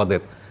হচ্ছে আমাদের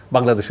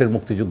বাংলাদেশের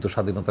মুক্তিযুদ্ধ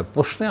স্বাধীনতার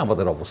প্রশ্নে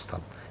আমাদের অবস্থান,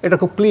 এটা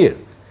খুব ক্লিয়ার।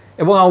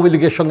 এবং আওয়ামী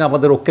লীগের সঙ্গে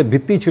আমাদের ঐক্যের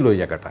ভিত্তিই ছিল ওই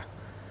জায়গাটা।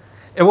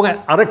 এবং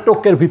আরেকটা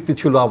ঐক্যের ভিত্তি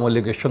ছিল আওয়ামী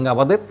লীগের সঙ্গে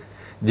আমাদের,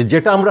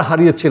 যেটা আমরা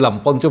হারিয়েছিলাম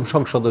পঞ্চম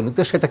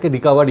সংশোধনীতে, সেটাকে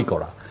রিকাভারি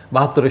করা,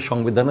 ৭২-এর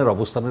সংবিধানের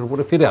অবস্থানের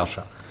উপরে ফিরে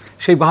আসা।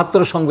 সেই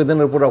 ৭২-এর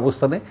সংবিধানের উপরে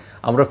অবস্থানে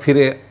আমরা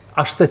ফিরে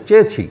আসতে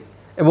চেয়েছি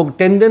এবং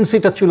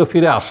টেন্ডেন্সিটা ছিল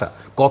ফিরে আসা।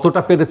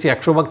 কতটা পেরেছি,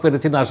 ১০০ ভাগ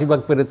পেরেছি না ৮০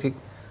 ভাগ পেরেছি,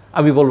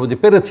 আমি বলবো যে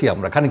পেরেছি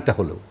আমরা খানিকটা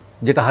হলেও,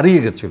 যেটা হারিয়ে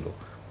গেছিল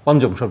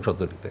পঞ্চম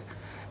সংশোধনীতে।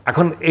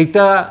 এখন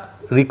এইটা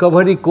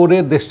রিকভারি করে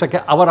দেশটাকে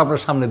আবার আমরা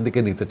সামনের দিকে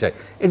নিতে চাই।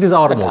 It is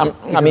our motive.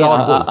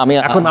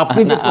 এখন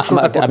আপনি যে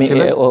প্রশ্নটা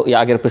করছিলেন, আমি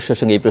আগের প্রশ্নের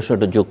সঙ্গে এই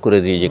প্রশ্নটা যোগ করে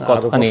দিই যে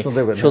কতখানি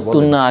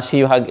 ৭০ না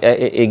 ৮০ ভাগ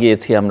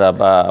এগিয়েছি আমরা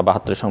বা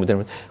 ৭২-এর সংবিধান,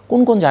 কোন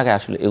কোন জায়গায়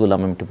আসলে এগুলো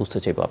আমি একটু বুঝতে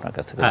চাইবো আপনার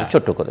কাছ থেকে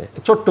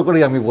ছোট্ট করে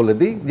আমি বলে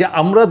দিই যে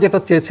আমরা যেটা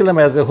চেয়েছিলাম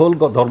অ্যাজ এ হোল,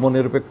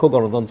 ধর্মনিরপেক্ষ,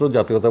 গণতন্ত্র,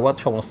 জাতীয়তাবাদ,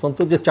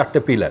 সমাজতন্ত্র, যে 4টে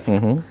পিলার,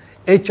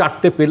 এই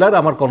 4টে পিলার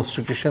আমার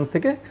কনস্টিটিউশন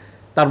থেকে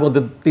তার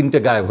মধ্যে 3টে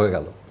গায়েব হয়ে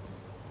গেল।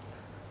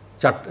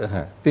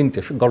 3টে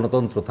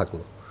গণতন্ত্র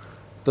থাকলো,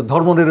 তো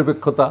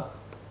ধর্মনিরপেক্ষতা,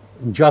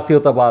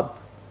 জাতীয়তাবাদ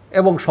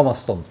এবং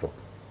সমাজতন্ত্র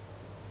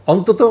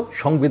অন্তত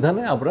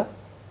সংবিধানে আমরা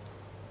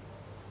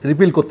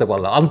রিপিল করতে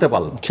পারলাম, আনতে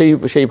পারলাম।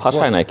 সেই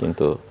ভাষায় না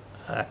কিন্তু,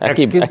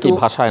 একই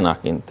ভাষায় না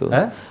কিন্তু।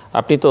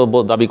 আপনি তো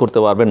দাবি করতে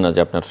পারবেন না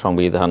যে আপনার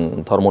সংবিধান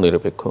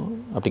ধর্মনিরপেক্ষ,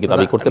 আপনি কি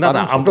দাবি করতে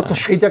পারেন? আমরা তো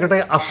সেই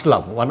জায়গাটায়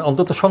আসলাম, মানে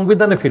অন্তত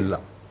সংবিধানে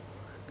ফিরলাম।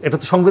 এটা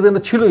তো সংবিধানে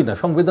ছিলই না,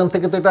 সংবিধান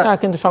থেকে তো এটা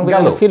কিন্তু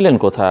সংবিধানে ফিরলেন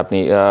কোথায় আপনি?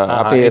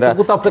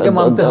 আপনাকে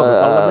মানতে হবে,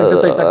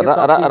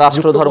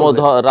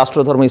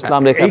 রাষ্ট্রধর্ম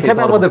ইসলাম রেখা,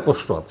 এইখানে আমাদের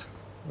প্রশ্ন আছে।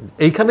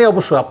 এইখানে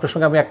অবশ্য আপনার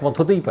সঙ্গে আমি একমত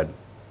হতেই পারি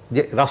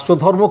যে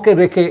রাষ্ট্রধর্মকে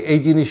রেখে এই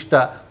জিনিসটা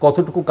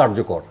কতটুকু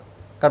কার্যকর,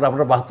 কারণ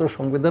আমরা ৭২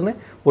 সংবিধানে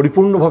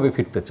পরিপূর্ণভাবে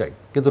ফিরতে চাই,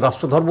 কিন্তু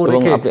রাষ্ট্রধর্ম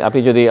রেখে। আপনি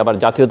যদি আবার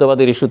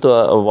জাতীয়তাবাদের ইস্যু তো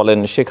বলেন,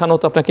 সেখানেও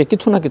তো আপনাকে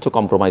কিছু না কিছু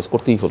কম্প্রোমাইজ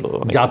করতেই হলো।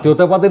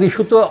 জাতীয়তাবাদের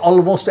ইস্যু তো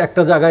অলমোস্ট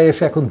একটা জায়গায়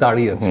এসে এখন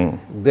দাঁড়িয়েছে,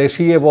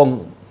 দেশি এবং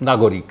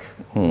নাগরিক,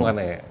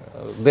 মানে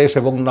দেশ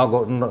এবং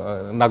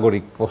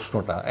নাগরিক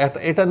প্রশ্নটা,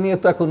 এটা নিয়ে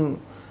তো এখন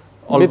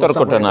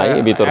বিতর্কটা নাই,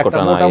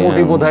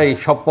 মোটামুটি বোধহয়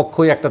সব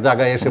পক্ষই একটা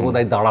জায়গায় এসে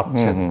বোধহয়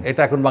দাঁড়াচ্ছেন।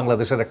 এটা এখন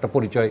বাংলাদেশের একটা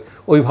পরিচয়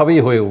ওইভাবেই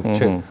হয়ে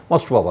উঠছে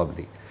মোস্ট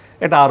প্রবাবলি।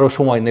 এটা আরও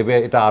সময় নেবে,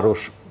 এটা আরও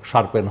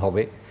শার্পেন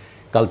হবে,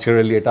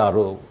 কালচারালি এটা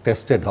আরও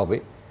টেস্টেড হবে।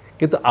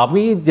 কিন্তু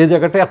আমি যে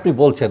জায়গাটায় আপনি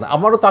বলছেন,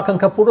 আমারও তো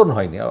আকাঙ্ক্ষা পূরণ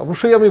হয়নি,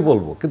 অবশ্যই আমি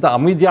বলবো, কিন্তু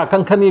আমি যে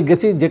আকাঙ্ক্ষা নিয়ে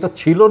গেছি, যেটা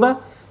ছিল না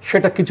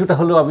সেটা কিছুটা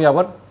হলেও আমি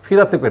আবার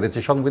ফিরাতে পেরেছি,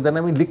 সংবিধানে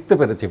আমি লিখতে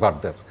পেরেছি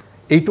ফার্দার,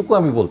 এইটুকু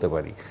আমি বলতে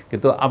পারি।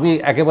 কিন্তু আমি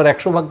একেবারে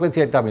 ১০০ ভাগ পেয়েছি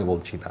এটা আমি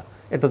বলছি না।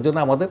 এটার জন্য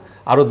আমাদের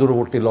আরও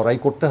দূরবর্তী লড়াই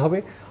করতে হবে,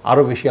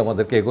 আরও বেশি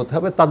আমাদেরকে এগোতে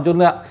হবে, তার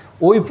জন্য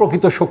ওই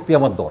প্রকৃত শক্তি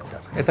আমার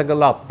দরকার। এটা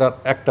গেল আপনার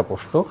একটা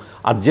প্রশ্ন।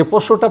 আর যে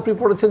প্রশ্নটা আপনি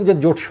পড়েছেন যে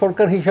জোট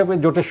সরকার হিসাবে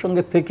জোটের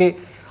সঙ্গে থেকে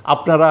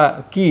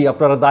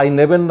আপনারা দায়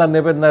নেবেন না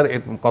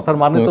কথার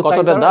মানে তো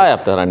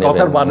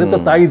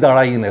তাই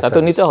দাঁড়াই না,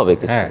 নিতে হবে।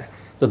 হ্যাঁ,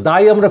 তো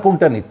দায় আমরা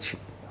কোনটা নিচ্ছি?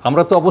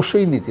 আমরা তো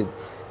অবশ্যই নিচ্ছি।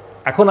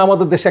 এখন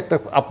আমাদের দেশে একটা,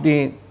 আপনি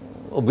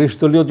 20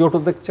 দলীয় জোটও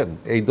দেখছেন,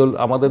 এই দল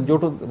আমাদের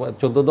জোটও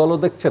 14 দলও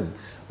দেখছেন।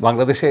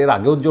 বাংলাদেশে এর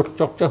আগেও জোট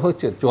চর্চা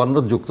হয়েছে,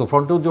 54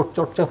 যুক্তফ্রন্টেও জোট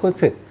চর্চা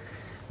হয়েছে।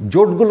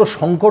 জোটগুলো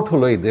সংকট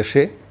হলো এই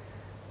দেশে।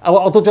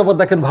 আবার অথচ আবার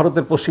দেখেন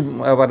ভারতের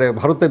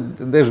ভারতের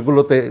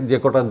দেশগুলোতে যে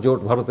কটা জোট,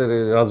 ভারতের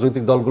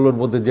রাজনৈতিক দলগুলোর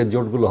মধ্যে যে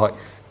জোটগুলো হয়,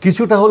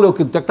 কিছুটা হলেও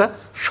কিন্তু একটা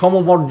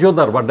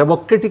সমমর্যাদার বা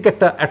ডেমোক্রেটিক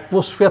একটা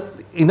অ্যাটমসফিয়ার,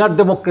 ইনার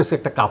ডেমোক্রেসি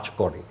একটা কাজ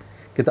করে।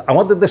 কিন্তু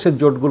আমাদের দেশের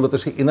জোটগুলোতে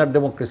সেই ইনার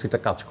ডেমোক্রেসিটা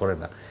কাজ করে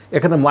না।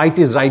 এখানে মাইট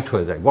ইজ রাইট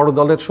হয়ে যায়, বড়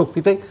দলের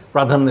শক্তিটাই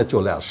প্রাধান্যে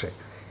চলে আসে।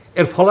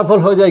 এর ফলাফল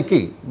হয়ে যায় কি,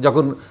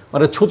 যখন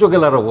মানে ছুঁচো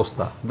গেলার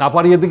অবস্থা, না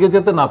পারি এদিকে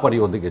যেতে, না পারি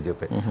ওদিকে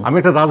যেতে। আমি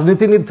একটা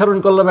রাজনীতি নির্ধারণ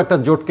করলাম একটা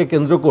জোটকে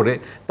কেন্দ্র করে,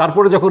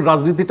 তারপরে যখন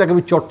রাজনীতিটাকে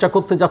আমি চর্চা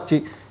করতে যাচ্ছি,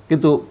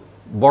 কিন্তু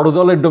বড়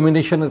দলের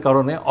ডমিনেশনের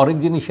কারণে অনেক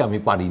জিনিসই আমি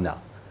পারি না।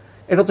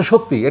 এটা তো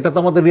সত্যি, এটা তো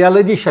আমাদের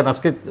রিয়ালাইজেশন।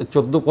 আজকে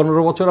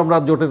 14-15 বছর আমরা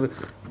জোটের,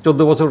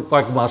 14 বছর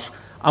কয়েক মাস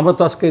আমরা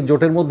তো আজকে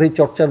জোটের মধ্যেই,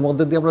 চর্চার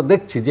মধ্যে দিয়ে আমরা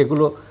দেখছি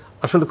যেগুলো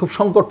আসলে খুব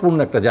সংকটপূর্ণ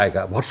একটা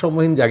জায়গা,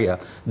 ভারসাম্যহীন জায়গা।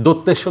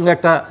 দত্তের সঙ্গে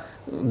একটা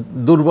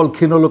দুর্বল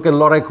ক্ষীণ লোকের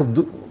লড়াই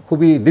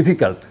খুবই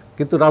ডিফিকাল্ট,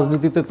 কিন্তু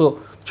রাজনীতিতে তো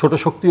ছোট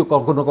শক্তিও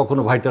কখনো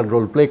কখনো ভাইটাল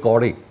রোল প্লে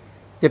করে,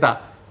 যেটা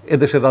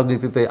এদেশের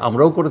রাজনীতিতে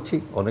আমরাও করেছি,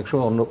 অনেক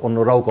সময়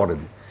অন্যরাও করেন।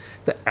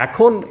 তো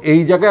এখন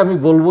এই জায়গায় আমি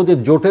বলবো যে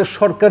জোটের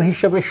সরকার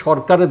হিসেবে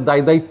সরকারের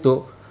দায়িত্ব,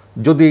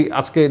 যদি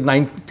আজকে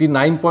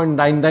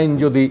 99.99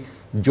 যদি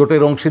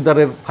জোটের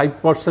অংশীদারের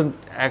 5%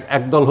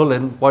 এক দল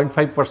হলেন,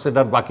 0.5%,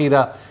 আর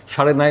বাকিরা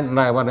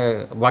 9.5, মানে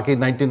বাকি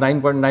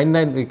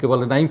 99.99 কে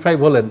বলে 95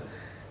 হলেন,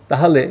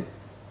 তাহলে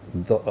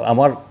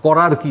আমার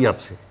করার কি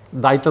আছে?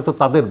 দায়টা তো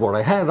তাদের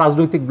বড়ায়। হ্যাঁ,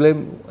 রাজনৈতিক ব্লেম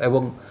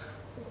এবং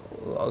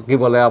কি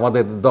বলে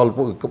আমাদের দল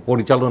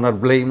পরিচালনার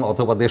ব্লেম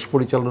অথবা দেশ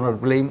পরিচালনার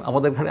ব্লেম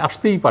আমাদের ঘাড়ে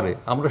আসতেই পারে,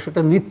 আমরা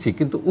সেটা নিচ্ছি,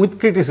 কিন্তু উইথ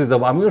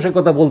ক্রিটিসিজম। আমিও সে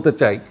কথা বলতে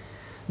চাই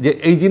যে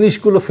এই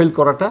জিনিসগুলো ফেল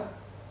করাটা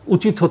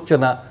উচিত হচ্ছে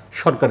না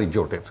সরকারি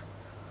জোটের।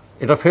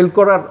 এটা ফেল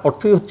করার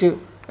অর্থই হচ্ছে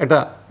এটা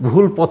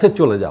ভুল পথে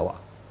চলে যাওয়া,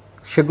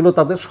 সেগুলো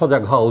তাদের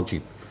সজাগ হওয়া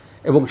উচিত।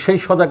 এবং সেই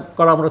সজাগ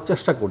করা আমরা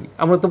চেষ্টা করি।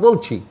 আমরা তো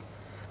বলছি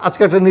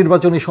আজকে একটা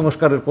নির্বাচনী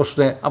সংস্কারের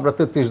প্রশ্নে আমরা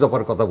 33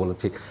 দফার কথা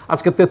বলেছি।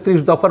 আজকে 33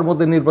 দফার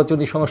মধ্যে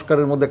নির্বাচনী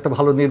সংস্কারের মধ্যে একটা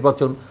ভালো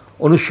নির্বাচন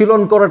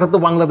অনুশীলন করাটা তো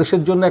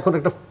বাংলাদেশের জন্য এখন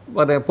একটা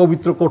মানে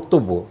পবিত্র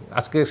কর্তব্য।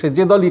 আজকে সে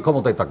যে দলই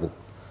ক্ষমতায় থাকুক,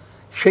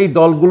 সেই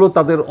দলগুলো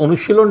তাদের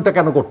অনুশীলনটা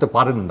কেন করতে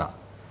পারেন না?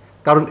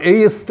 কারণ এই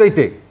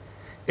স্টেটে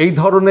এই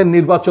ধরনের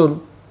নির্বাচন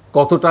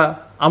কতটা,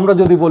 আমরা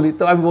যদি বলি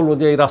তো আমি বলবো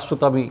যে এই রাষ্ট্র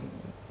তো আমি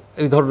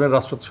এই ধরনের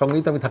রাষ্ট্রের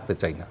সঙ্গেই তো আমি থাকতে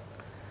চাই না।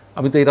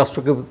 আমি তো এই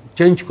রাষ্ট্রকে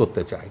চেঞ্জ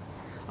করতে চাই,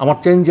 আমার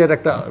চেঞ্জের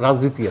একটা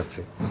রাজনীতি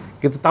আছে।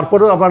 কিন্তু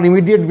তারপরেও আমার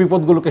ইমিডিয়েট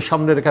বিপদগুলোকে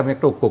সামনে রেখে আমি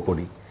একটা ঐক্য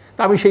করি।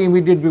 তা আমি সেই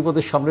ইমিডিয়েট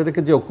বিপদের সামনে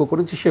রেখে যে ঐক্য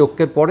করেছি, সেই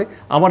ঐক্যের পরে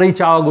আমার এই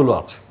চাওয়াগুলো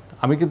আছে।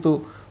 আমি কিন্তু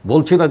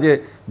বলছি না যে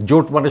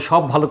জোট মানে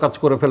সব ভালো কাজ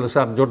করে ফেলেছে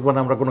আর জোট মানে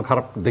আমরা কোনো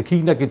খারাপ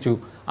দেখিই না কিছু।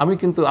 আমি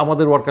কিন্তু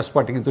আমাদের ওয়ার্কার্স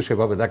পার্টি কিন্তু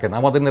সেভাবে দেখেন।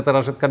 আমাদের নেতা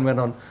রাশেদ খান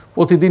মেনন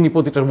প্রতিদিনই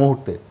প্রতিটা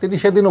মুহূর্তে, তিনি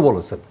সেদিনও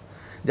বলেছেন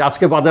যে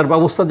আজকে বাজার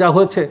ব্যবস্থা যা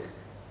হয়েছে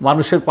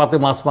মানুষের পাতে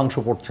মাছ মাংস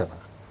পড়ছে না।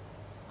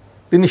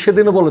 তিনি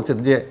সেদিনও বলেছেন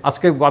যে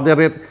আজকে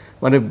বাজারের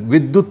মানে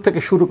বিদ্যুৎ থেকে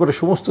শুরু করে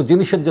সমস্ত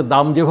জিনিসের যে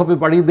দাম যেভাবে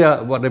বাড়িয়ে দেওয়া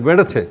মানে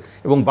বেড়েছে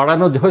এবং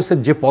বাড়ানো হয়েছে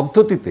যে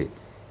পদ্ধতিতে,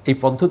 এই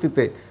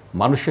পদ্ধতিতে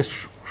মানুষের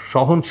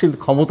সহনশীল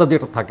ক্ষমতা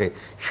যেটা থাকে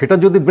সেটা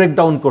যদি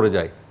ব্রেকডাউন করে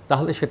যায়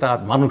তাহলে সেটা আর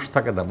মানুষ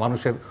থাকে না,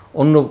 মানুষের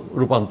অন্য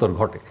রূপান্তর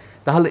ঘটে।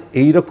 তাহলে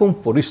এই রকম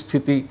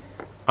পরিস্থিতি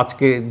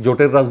আজকে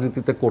জোটের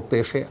রাজনীতিতে করতে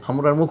এসে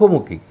আমরা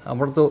মুখোমুখি।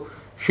 আমরা তো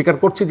স্বীকার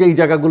করছি যে এই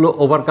জায়গাগুলো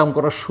ওভারকাম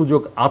করার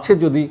সুযোগ আছে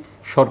যদি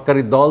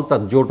সরকারি দল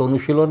তার জোট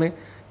অনুশীলনে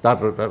তার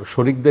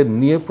শরিকদের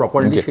নিয়ে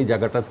প্রপারলি সেই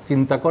জায়গাটা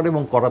চিন্তা করে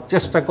এবং করার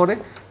চেষ্টা করে,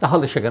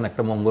 তাহলে সেখানে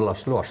একটা মঙ্গল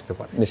আসলেও আসতে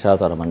পারে।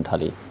 রহমান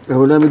ঢালি,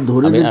 তাহলে আমি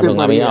ধরে নিতে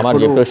পারি আমার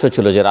যে প্রশ্ন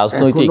ছিল যে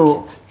রাজনৈতিক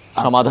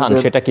সমাধান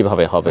সেটা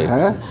কিভাবে হবে,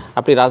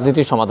 আপনি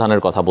রাজনীতির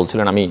সমাধানের কথা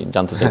বলছিলেন, আমি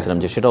জানতে চাইছিলাম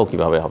যে সেটাও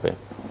কিভাবে হবে।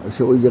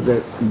 ওই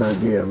জায়গায় না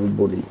গিয়ে আমি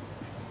বলি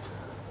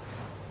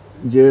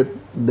যে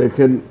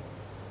দেখেন,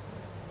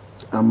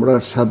 আমরা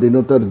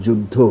স্বাধীনতার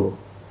যুদ্ধ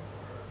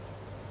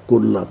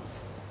করলাম।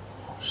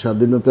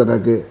 স্বাধীনতার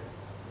আগে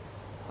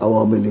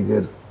আওয়ামী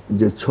লীগের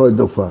যে 6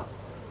 দফা,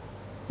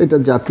 এটা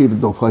জাতির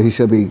দফা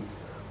হিসাবেই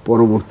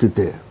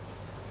পরবর্তীতে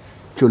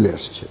চলে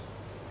আসছে।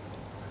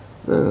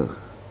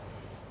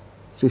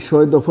 সেই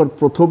 6 দফার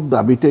প্রথম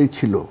দাবিটাই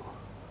ছিল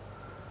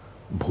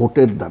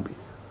ভোটের দাবি।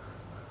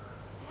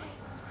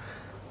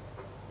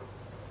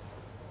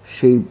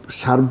 সেই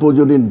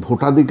সার্বজনীন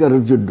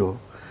ভোটাধিকারের জন্য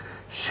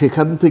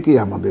সেখান থেকেই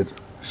আমাদের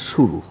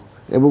শুরু,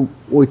 এবং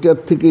ওইটার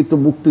থেকেই তো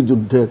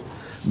মুক্তিযুদ্ধের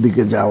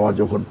দিকে যাওয়া।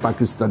 যখন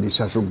পাকিস্তানি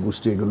শাসক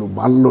গোষ্ঠী এগুলো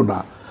মানল না,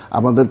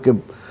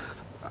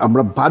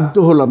 আমরা বাধ্য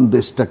হলাম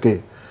দেশটাকে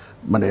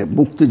মানে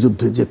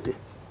মুক্তিযুদ্ধে যেতে।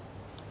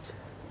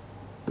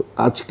 তো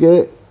আজকে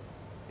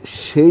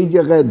সেই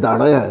জায়গায়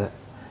দাঁড়ায়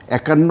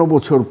 51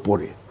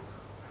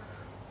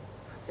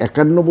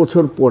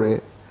 বছর পরে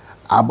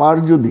আবার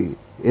যদি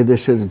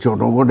এদেশের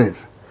জনগণের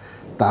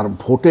তার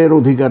ভোটের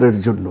অধিকারের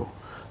জন্য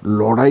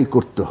লড়াই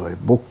করতে হয়,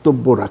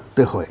 বক্তব্য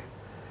রাখতে হয়,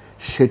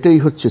 সেটাই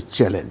হচ্ছে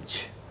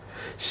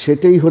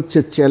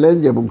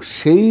চ্যালেঞ্জ। এবং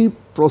সেই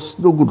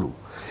প্রশ্নগুলো,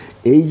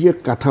 এই যে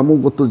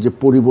কাঠামোগত যে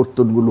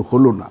পরিবর্তনগুলো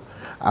হলো না,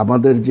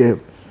 আমাদের যে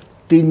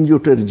 3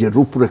 জোটের যে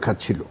রূপরেখা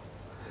ছিল,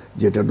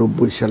 যেটা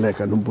 90 সালে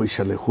 91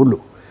 সালে হলো,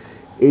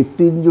 এই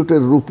 3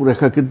 জোটের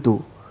রূপরেখা কিন্তু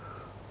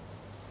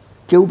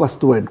কেউ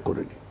বাস্তবায়ন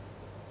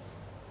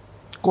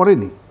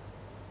করেনি।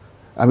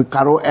 আমি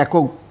কারো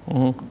একক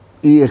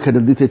এখানে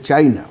দিতে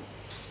চাই না,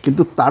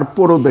 কিন্তু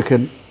তারপরও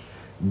দেখেন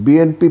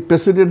বিএনপি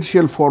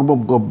প্রেসিডেন্সিয়াল ফর্ম অফ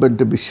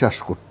গভর্নমেন্টে বিশ্বাস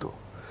করত,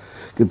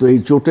 কিন্তু এই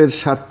জোটের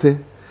স্বার্থে,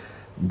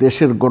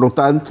 দেশের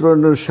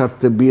গণতন্ত্রের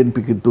স্বার্থে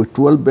বিএনপি কিন্তু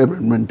 12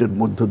 অ্যামেন্ডমেন্টের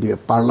মধ্য দিয়ে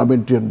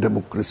পার্লামেন্টারিয়ান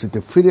ডেমোক্রেসিতে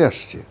ফিরে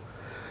আসছে।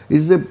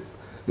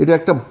 এটা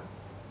একটা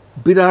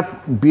বিরাট,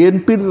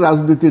 বিএনপির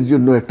রাজনীতির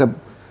জন্য একটা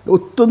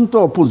অত্যন্ত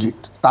অপোজিট।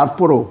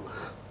 তারপরও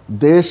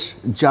দেশ,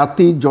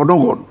 জাতি,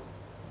 জনগণ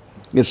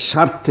এর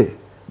স্বার্থে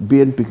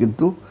বিএনপি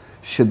কিন্তু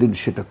সেদিন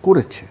সেটা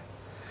করেছে।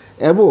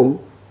 এবং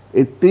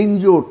এই 3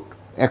 জোট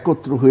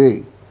একত্র হয়েই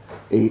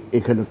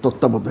এখানে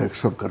তত্ত্বাবধায়ক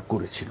সরকার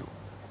করেছিল।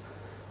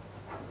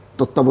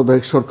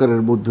 তত্ত্বাবধায়ক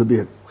সরকারের মধ্য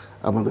দিয়ে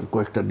আমাদের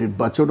কয়েকটা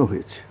নির্বাচনও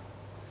হয়েছে,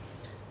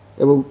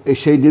 এবং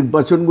সেই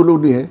নির্বাচনগুলো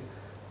নিয়ে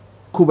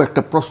খুব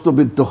একটা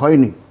প্রশ্নবিদ্ধ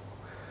হয়নি,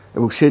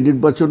 এবং সেই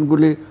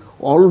নির্বাচনগুলি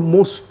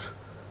অলমোস্ট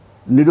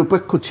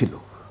নিরপেক্ষ ছিল।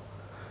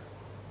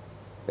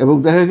 এবং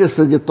দেখা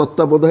গেছে যে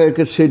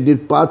তত্ত্বাবধায়কের সেই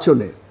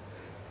নির্বাচনে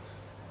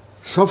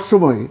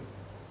সবসময়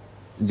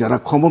যারা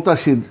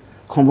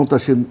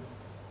ক্ষমতাসীন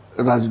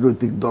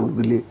রাজনৈতিক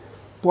দলগুলি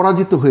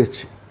পরাজিত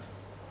হয়েছে।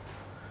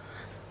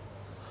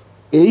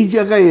 এই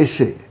জায়গায়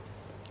এসে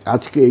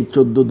আজকে এই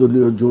 14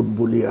 দলীয় জোট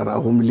বলি আর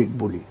আওয়ামী লীগ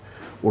বলি,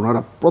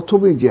 ওনারা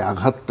প্রথমেই যে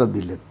আঘাতটা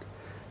দিলেন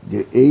যে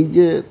এই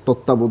যে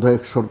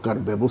তত্ত্বাবধায়ক সরকার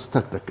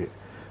ব্যবস্থাটাকে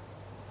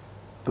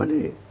মানে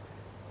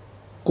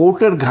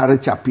কোর্টের ঘাড়ে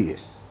চাপিয়ে,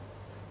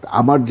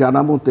 আমার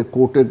জানা মতে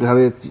কোর্টের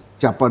ঘাড়ে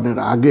চাপানোর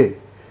আগে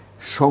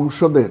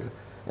সংসদের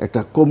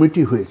একটা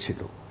কমিটি হয়েছিল।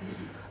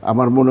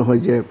 আমার মনে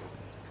হয় যে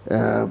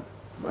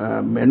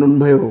মেনন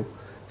ভাইও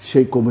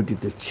সেই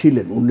কমিটিতে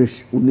ছিলেন।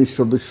 19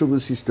 সদস্য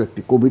বিশিষ্ট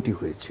একটি কমিটি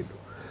হয়েছিল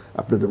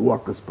আপনাদের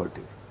ওয়ার্কার্স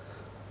পার্টির।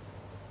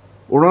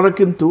 ওনারা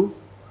কিন্তু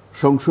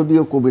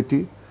সংসদীয় কমিটি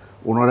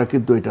ওনারা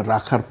কিন্তু এটা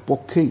রাখার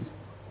পক্ষেই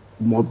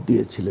মত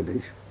দিয়েছিলেন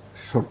এই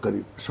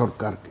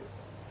সরকারকে।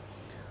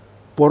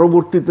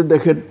 পরবর্তীতে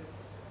দেখেন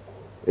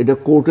এটা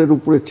কোর্টের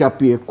উপরে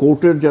চাপিয়ে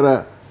কোর্টের যারা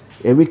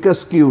অ্যামিকাস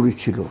কিউরি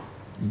ছিল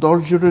 10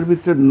 জনের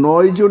ভিতরে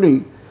 9 জনই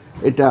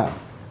এটা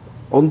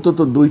অন্তত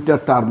 2টা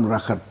টার্ম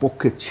রাখার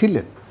পক্ষে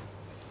ছিলেন।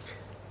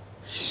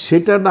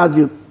 সেটা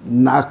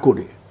না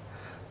করে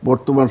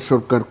বর্তমান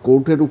সরকার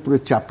কোর্টের উপরে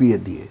চাপিয়ে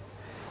দিয়ে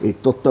এই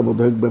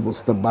তত্ত্বাবধায়ক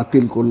ব্যবস্থা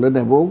বাতিল করলেন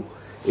এবং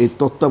এই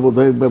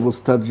তত্ত্বাবধায়ক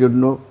ব্যবস্থার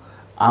জন্য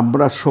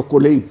আমরা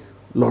সকলেই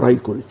লড়াই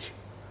করেছি।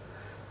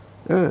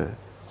 হ্যাঁ,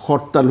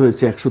 হরতাল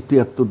হয়েছে,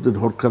 173 দিন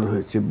হরতাল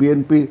হয়েছে।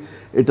 বিএনপি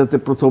এটাতে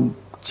প্রথম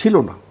ছিল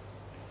না,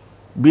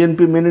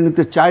 বিএনপি মেনে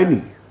নিতে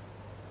চায়নি।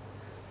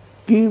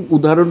 কি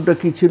উদাহরণটা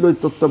কি ছিল এই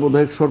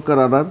তত্ত্বাবধায়ক সরকার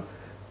আনার?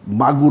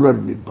 মাগুরার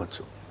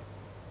নির্বাচন,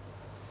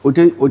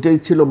 ওইটাই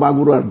ছিল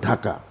মাগুরার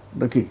ঢাকা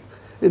নাকি,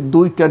 এই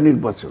 2টা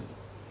নির্বাচন।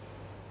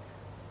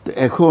 তো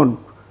এখন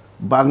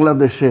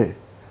বাংলাদেশে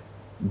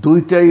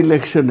 2টা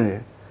ইলেকশনে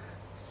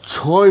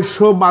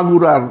 600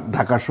 মাগুরার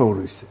ঢাকা শহর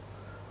হয়েছে,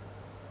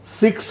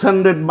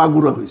 600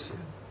 মাগুরা হয়েছে।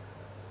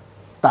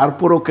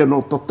 তারপরও কেন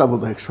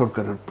তত্ত্বাবধায়ক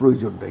সরকারের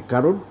প্রয়োজন নেই?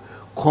 কারণ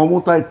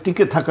ক্ষমতায়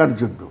টিকে থাকার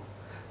জন্য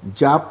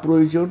যা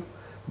প্রয়োজন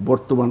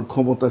বর্তমান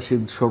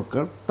ক্ষমতাসীন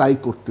সরকার তাই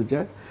করতে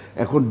চায়।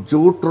 এখন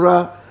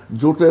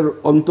জোটের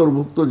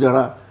অন্তর্ভুক্ত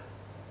যারা,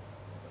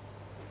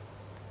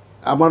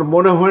 আমার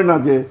মনে হয় না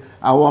যে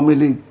আওয়ামী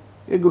লীগ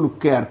এগুলো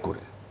কেয়ার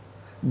করে।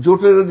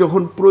 জোটের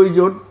যখন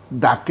প্রয়োজন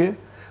ডাকে।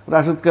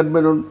 রাশেদ খান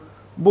মেনন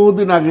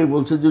বহুদিন আগেই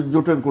বলছে যে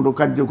জোটের কোনো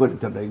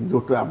কার্যকারিতা নেই,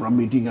 জোটে আমরা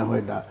মিটিংয়ে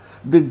হয় না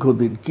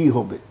দীর্ঘদিন, কি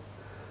হবে।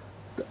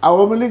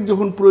 আওয়ামী লীগ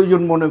যখন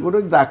প্রয়োজন মনে করে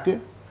ডাকে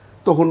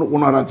তখন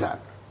ওনারা যান।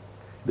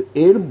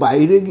 এর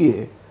বাইরে গিয়ে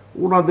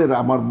ওনাদের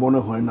আমার মনে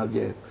হয় না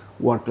যে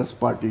ওয়ার্কার্স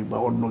পার্টি বা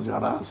অন্য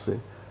যারা আছে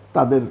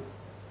তাদের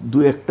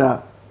 2-1টা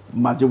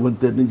মাঝে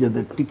মধ্যে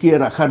নিজেদের টিকিয়ে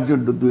রাখার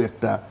জন্য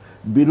 2-1টা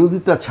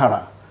বিরোধিতা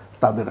ছাড়া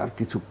তাদের আর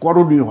কিছু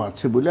করণীয়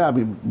আছে বলে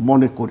আমি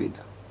মনে করি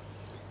না।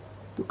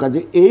 তো কাজে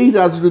এই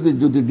রাজনীতির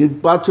যদি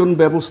নির্বাচন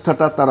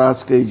ব্যবস্থাটা তারা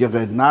আজকে এই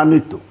জায়গায় না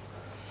নিত,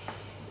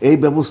 এই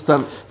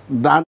ব্যবস্থার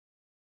না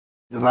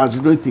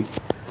রাজনৈতিক,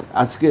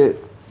 আজকে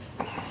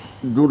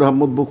নূর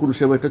আহমদ বকুল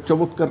সাহেব একটা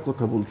চমৎকার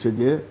কথা বলছে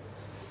যে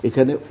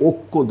এখানে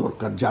ঐক্য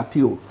দরকার,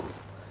 জাতীয় ঐক্য।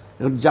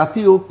 এখন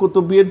জাতীয় ঐক্য তো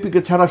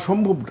বিএনপিকে ছাড়া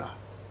সম্ভব না,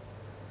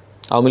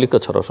 আওয়ামী লীগকে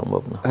ছাড়াও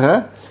সম্ভব না।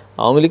 হ্যাঁ,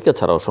 আওয়ামী লীগকে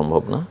ছাড়াও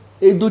সম্ভব না।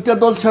 এই 2টা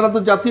দল ছাড়া তো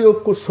জাতীয়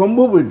ঐক্য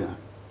সম্ভবই না,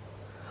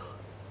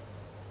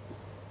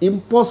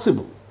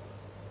 ইম্পসিবল।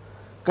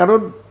 কারণ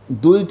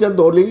 2টা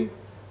দলই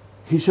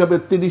হিসাবে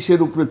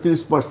 30-এর উপরে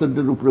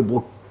 30%-এর উপরে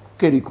ভোট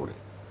ক্যারি করে।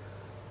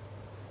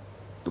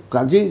 তো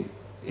কাজেই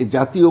এই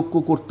জাতীয় ঐক্য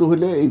করতে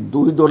হলে এই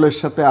 2 দলের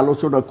সাথে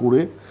আলোচনা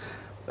করে,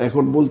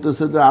 এখন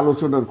বলতেছে যে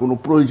আলোচনার কোনো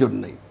প্রয়োজন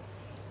নেই।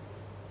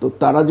 তো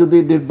তারা যদি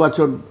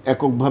নির্বাচন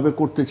এককভাবে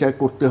করতে চায়,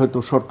 করতে হয়তো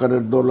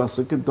সরকারের দল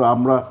আছে, কিন্তু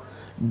আমরা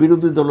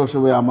বিরোধী দল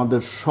হিসেবে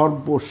আমাদের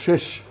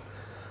সর্বশেষ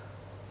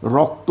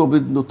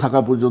রক্তবিন্দু থাকা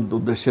পর্যন্ত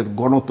দেশের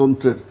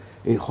গণতন্ত্রের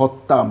এই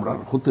হত্যা আমরা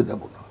হতে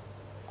দেব না।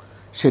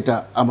 সেটা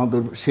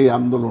আমাদের, সেই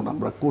আন্দোলন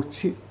আমরা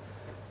করছি।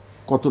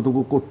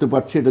 কতটুকু করতে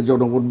পারছি এটা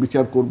জনগণ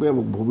বিচার করবে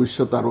এবং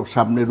ভবিষ্যৎ আরও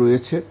সামনে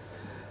রয়েছে।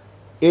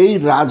 এই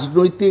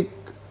রাজনৈতিক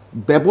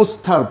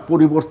ব্যবস্থার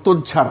পরিবর্তন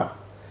ছাড়া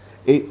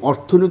এই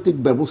অর্থনৈতিক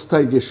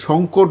ব্যবস্থায় যে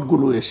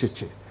সংকটগুলো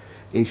এসেছে,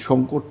 এই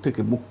সংকট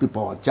থেকে মুক্তি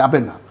পাওয়া যাবে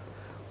না,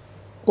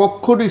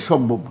 কখনই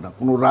সম্ভব না।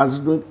 কোনো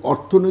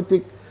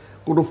অর্থনৈতিক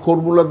কোনো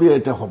ফর্মুলা দিয়ে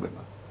এটা হবে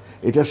না।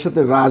 এটার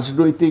সাথে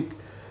রাজনৈতিক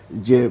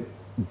যে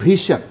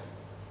ভিশন,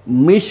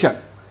 মিশন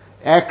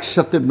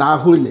একসাথে না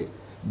হইলে,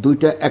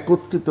 2টা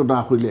একত্রিত না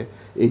হইলে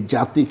এই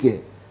জাতিকে,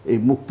 এই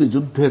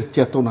মুক্তিযুদ্ধের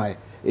চেতনায়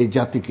এই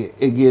জাতিকে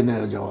এগিয়ে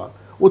নিয়ে যাওয়া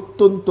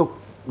অত্যন্ত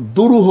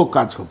দুরূহ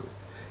কাজ হবে।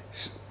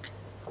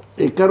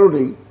 এই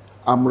কারণেই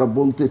আমরা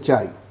বলতে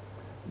চাই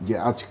যে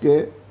আজকে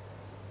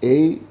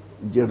এই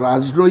যে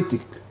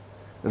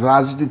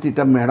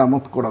রাজনীতিটা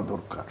মেরামত করা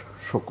দরকার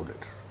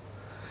সকলের।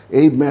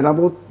 এই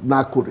মেরামত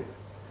না করে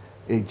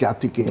এই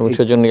জাতিকে,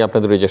 সেজন্য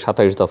আপনাদের ওই যে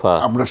 27 দফা,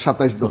 আমরা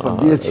 27 দফা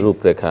দিয়েছি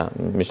রূপরেখা।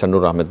 মিস্টার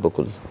নূর আহমেদ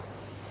বকুল।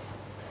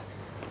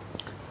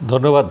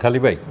 ধন্যবাদ ঢালি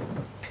ভাই।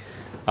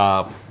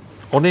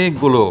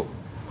 অনেকগুলো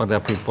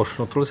আপনি প্রশ্ন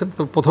তুলেছেন।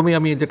 তো প্রথমেই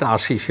আমি যেটা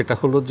আসি সেটা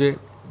হলো যে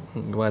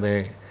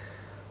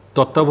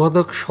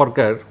তত্ত্বাবধায়ক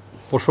সরকার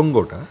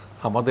প্রসঙ্গটা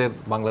আমাদের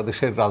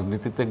বাংলাদেশের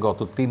রাজনীতিতে গত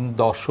 3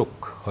 দশক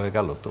হয়ে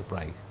গেল তো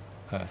প্রায়।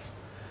 হ্যাঁ,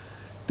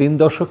 3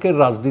 দশকের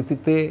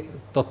রাজনীতিতে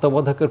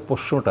তত্ত্বাবধায়কের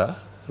প্রশ্নটা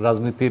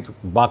রাজনীতির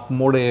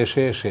বাঁকমোড়ে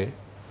এসে এসে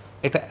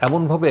এটা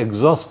এমনভাবে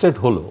এক্সস্টেড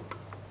হলো,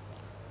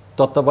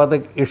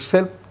 তত্ত্বাবধায়ক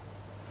ইটসেলফ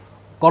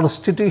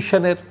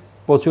কনস্টিটিউশনের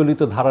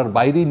প্রচলিত ধারার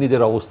বাইরেই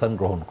নিজের অবস্থান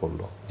গ্রহণ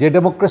করলো। যে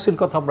ডেমোক্রেসির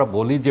কথা আমরা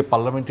বলি, যে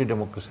পার্লামেন্টারি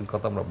ডেমোক্রেসির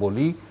কথা আমরা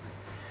বলি,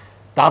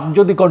 তার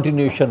যদি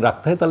কন্টিনিউশন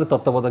রাখতে হয় তাহলে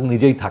তত্ত্বাবধায়ক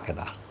নিজেই থাকে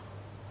না,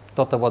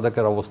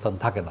 তত্ত্বাবধায়কের অবস্থান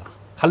থাকে না।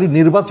 খালি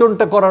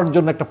নির্বাচনটা করার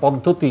জন্য একটা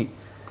পদ্ধতি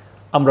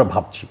আমরা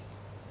ভাবছি।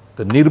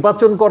 তো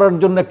নির্বাচন করার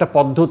জন্য একটা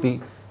পদ্ধতি,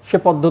 সে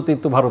পদ্ধতি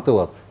তো ভারতেও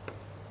আছে,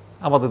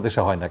 আমাদের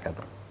দেশে হয় না কেন?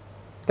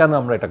 কেন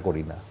আমরা এটা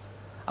করি না?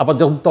 আবার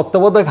যখন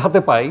তত্ত্বাবধায়ক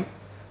হাতে পাই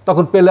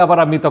তখন পেলে আবার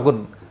আমি তখন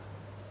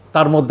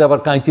তার মধ্যে আবার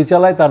কাঁচি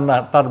চালাই,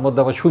 তার মধ্যে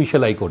আবার সুই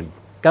সেলাই করি।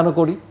 কেন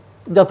করি?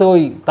 যাতে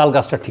ওই তাল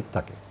গাছটা ঠিক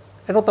থাকে।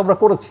 এটা তো আমরা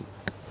করেছি।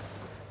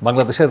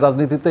 বাংলাদেশের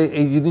রাজনীতিতে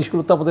এই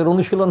জিনিসগুলো তো আমাদের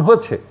অনুশীলন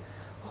হয়েছে।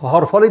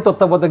 হওয়ার ফলেই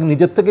তত্ত্বাবধায়ক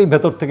নিজের থেকেই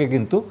ভেতর থেকে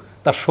কিন্তু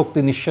তার শক্তি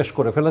নিঃশেষ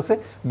করে ফেলেছে,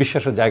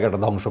 বিশ্বাসের জায়গাটা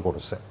ধ্বংস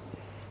করেছে।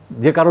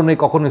 যে কারণে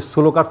কখনো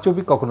স্থূল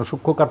কারচুপি, কখনো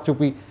সূক্ষ্ম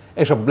কারচুপি,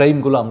 এসব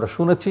ব্লেমগুলো আমরা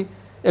শুনেছি।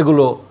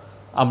 এগুলো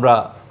আমরা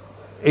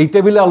এই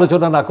টেবিলে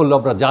আলোচনা না করলে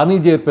আমরা জানি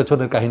যে এর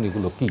পেছনের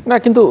কাহিনীগুলো কি না,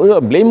 কিন্তু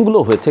ব্লেমগুলো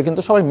হয়েছে,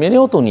 কিন্তু সবাই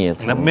মেনেও তো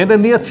নিয়েছে। মেনে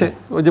নিয়েছে।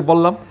 ওই যে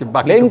বললাম যে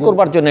ব্লেম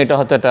করবার জন্য এটা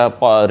হয়তো একটা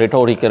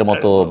রেটরিকের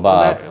মতো বা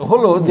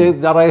হলো যে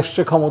যারা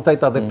এসছে ক্ষমতায়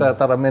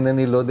তারা মেনে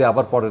নিল, যে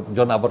আবার পরের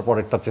জন আবার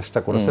পরেরটা চেষ্টা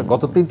করেছে।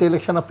 গত 3টে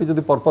ইলেকশন আপনি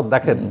যদি পরপর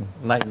দেখেন,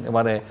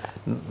 মানে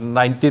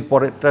 90-র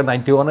পরেরটা,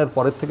 91-এর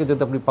পরের থেকে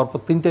যদি আপনি পরপর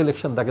 3টে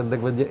ইলেকশন দেখেন,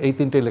 দেখবেন যে এই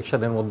 3টে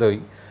ইলেকশনের মধ্যে ওই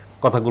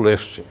কথাগুলো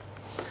এসছে।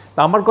 তা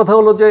আমার কথা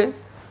হলো যে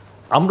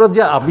আমরা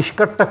যে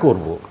আবিষ্কারটা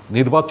করব,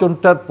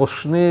 নির্বাচনটার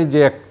প্রশ্নে যে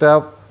একটা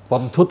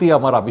পদ্ধতি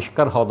আমার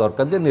আবিষ্কার হওয়া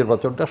দরকার, যে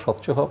নির্বাচনটা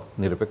স্বচ্ছ হবে,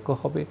 নিরপেক্ষ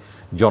হবে,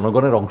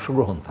 জনগণের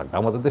অংশগ্রহণ থাকবে।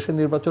 আমাদের দেশের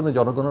নির্বাচনে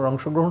জনগণের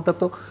অংশগ্রহণটা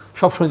তো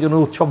সবসময় জন্য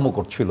উৎসম্ম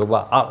করছিল বা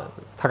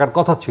থাকার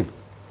কথা ছিল,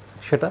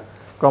 সেটা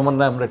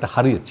ক্রমান্বয়ে আমরা এটা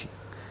হারিয়েছি।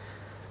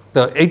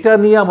 তো এইটা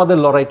নিয়ে আমাদের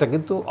লড়াইটা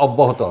কিন্তু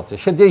অব্যাহত আছে।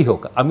 সে যেই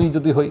হোক, আমি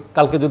যদি হই,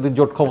 কালকে যদি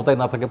জোট ক্ষমতায়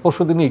না থাকে,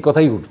 পরশুদিনই এই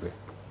কথাই উঠবে,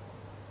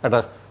 একটা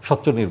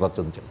স্বচ্ছ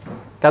নির্বাচন চাই।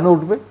 কেন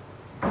উঠবে?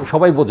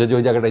 সবাই বোঝে যে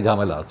ওই জায়গাটায়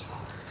ঝামেলা আছে।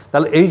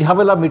 তাহলে এই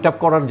ঝামেলা মিট আপ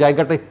করার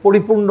জায়গাটায়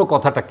পরিপূর্ণ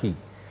কথাটা কি?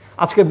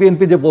 আজকে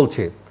বিএনপি যে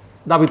বলছে,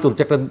 দাবি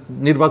তুলছে একটা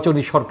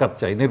নির্বাচনী সরকার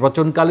চাই,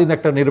 নির্বাচনকালীন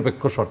একটা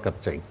নিরপেক্ষ সরকার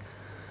চাই,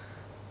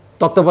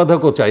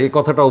 তত্ত্বাবধায়কও চাই, এই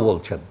কথাটাও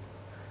বলছেন।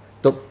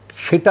 তো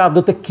সেটা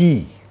আদতে কি?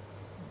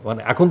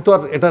 মানে এখন তো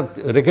আর এটা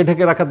রেখে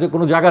ঢেকে রাখার যে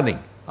কোনো জায়গা নেই।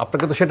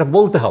 আপনাকে তো সেটা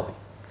বলতে হবে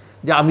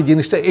যে আমি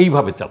জিনিসটা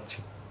এইভাবে চাচ্ছি।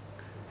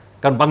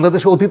 কারণ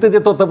বাংলাদেশে অতীতে যে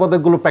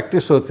তত্ত্বাবধায়কগুলো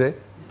প্র্যাকটিস হয়েছে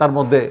তার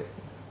মধ্যে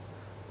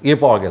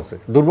পাওয়া গেছে,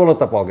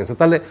 দুর্বলতা পাওয়া গেছে।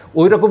 তাহলে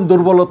ওই রকম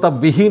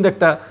দুর্বলতাবিহীন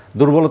একটা,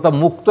 দুর্বলতা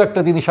মুক্ত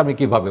একটা জিনিস আমি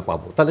কিভাবে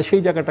পাবো? তাহলে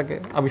সেই জায়গাটাকে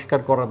আবিষ্কার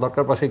করা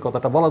দরকার বা সেই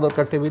কথাটা বলা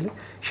দরকার টেবিলে,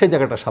 সেই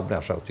জায়গাটা সামনে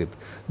আসা উচিত।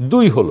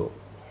 2 হলো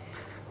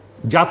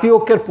জাতীয়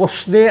ঐক্যের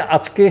প্রশ্নে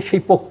আজকে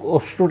সেই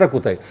প্রশ্নটা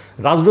কোথায়?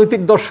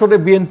 রাজনৈতিক দর্শনে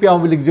বিএনপি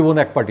আওয়ামী লীগ জীবনে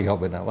এক পার্টি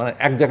হবে না, মানে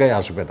এক জায়গায়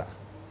আসবে না।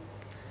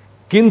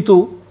 কিন্তু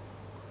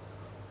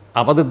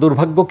আমাদের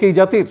দুর্ভাগ্য কি এই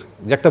জাতির,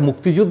 যে একটা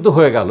মুক্তিযুদ্ধ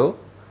হয়ে গেল,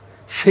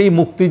 সেই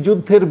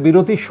মুক্তিযুদ্ধের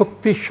বিরোধী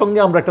শক্তির সঙ্গে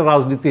আমরা একটা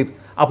রাজনীতির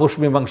আপোষ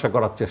মীমাংসা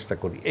করার চেষ্টা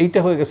করি। এইটা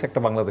হয়ে গেছে একটা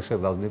বাংলাদেশের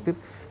রাজনীতির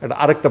একটা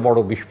আরেকটা বড়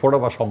বিস্ফোরণ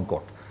বা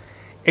সংকট।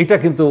 এইটা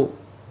কিন্তু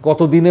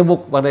কতদিনে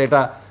মানে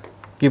এটা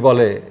কি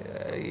বলে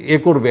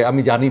করবে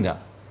আমি জানি না।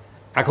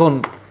 এখন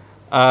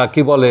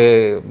কি বলে,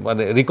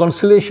 মানে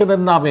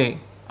রিকনসিলিয়েশনের নামে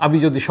আমি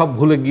যদি সব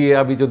ভুলে গিয়ে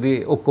আমি যদি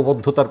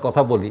ঐক্যবদ্ধতার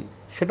কথা বলি,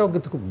 সেটাও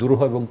কিন্তু খুব দুরূহ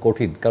এবং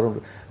কঠিন। কারণ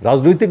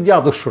রাজনৈতিক যে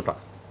আদর্শটা,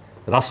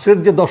 রাষ্ট্রের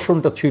যে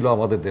দর্শনটা ছিল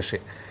আমাদের দেশে,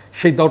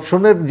 সেই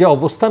দর্শনের যে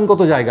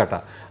অবস্থানগত জায়গাটা,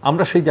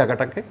 আমরা সেই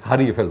জায়গাটাকে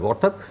হারিয়ে ফেলবো,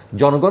 অর্থাৎ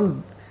জনগণ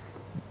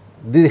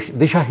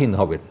দিশাহীন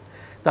হবেন।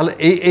 তাহলে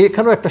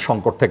এখানেও একটা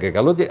সংকট থেকে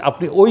গেল যে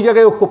আপনি ওই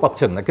জায়গায় ঐক্য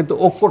পাচ্ছেন না। কিন্তু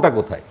ঐক্যটা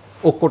কোথায়?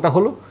 ঐক্যটা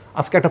হলো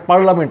আজকে একটা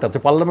পার্লামেন্ট আছে,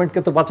 পার্লামেন্টকে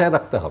তো বাঁচায়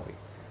রাখতে হবে।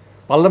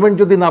 পার্লামেন্ট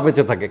যদি না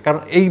বেঁচে থাকে,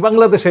 কারণ এই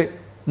বাংলাদেশে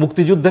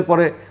মুক্তিযুদ্ধের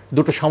পরে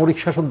 2টো সামরিক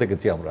শাসন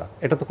দেখেছি আমরা,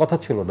 এটা তো কথা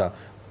ছিল না।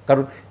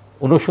 কারণ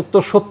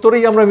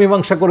 69-70-ই আমরা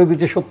মীমাংসা করে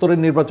দিচ্ছি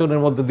 70-এর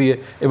নির্বাচনের মধ্যে দিয়ে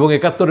এবং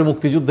 71-এর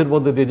মুক্তিযুদ্ধের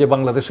মধ্যে দিয়ে, যে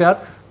বাংলাদেশে আর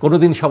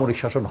কোনোদিন সামরিক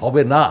শাসন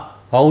হবে না,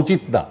 হওয়া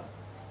উচিত না।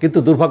 কিন্তু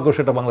দুর্ভাগ্য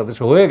সেটা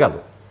বাংলাদেশে হয়ে গেল।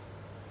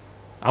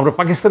 আমরা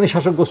পাকিস্তানি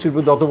শাসক গোষ্ঠীর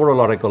বিরুদ্ধে অত বড়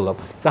লড়াই করলাম।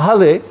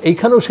 তাহলে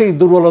এইখানেও সেই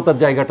দুর্বলতার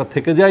জায়গাটা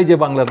থেকে যায় যে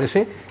বাংলাদেশে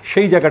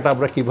সেই জায়গাটা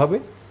আমরা কিভাবে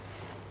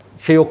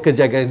সেই ঐক্যের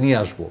জায়গায় নিয়ে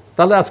আসবো।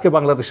 তাহলে আজকে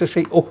বাংলাদেশের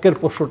সেই ঐক্যের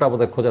প্রশ্নটা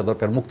আমাদের খোঁজা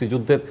দরকার।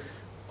 মুক্তিযুদ্ধের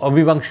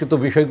অমীমাংসিত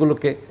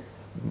বিষয়গুলোকে,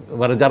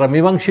 মানে যারা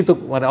মীমাংসিত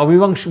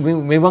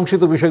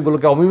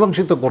বিষয়গুলোকে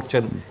অমীমাংসিত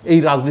করছেন, এই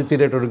রাজনীতির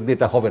রেটরিক দিয়ে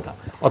এটা হবে না।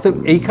 অতএব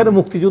এইখানে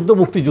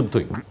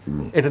মুক্তিযুদ্ধই,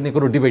 এটা নিয়ে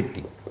কোনো ডিবেট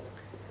নেই।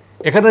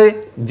 এখানে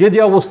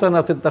যে অবস্থান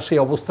আছেন তার সেই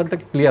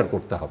অবস্থানটাকে ক্লিয়ার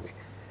করতে হবে।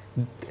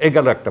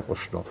 গেল একটা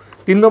প্রশ্ন।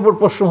 3 নম্বর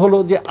প্রশ্ন হলো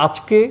যে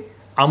আজকে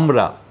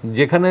আমরা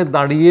যেখানে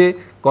দাঁড়িয়ে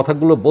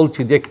কথাগুলো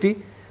বলছি, যে একটি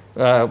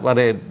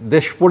মানে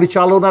দেশ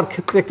পরিচালনার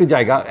ক্ষেত্রে একটি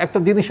জায়গা, একটা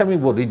জিনিস আমি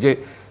বলি যে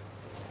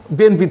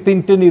বিএনপি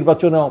 2টো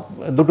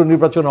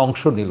নির্বাচনে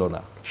অংশ নিল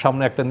না।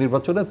 সামনে একটা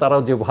নির্বাচনে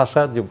তারাও যে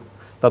ভাষা, যে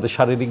তাদের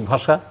শারীরিক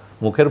ভাষা,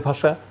 মুখের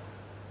ভাষা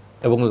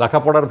এবং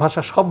লেখাপড়ার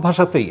ভাষা, সব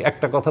ভাষাতেই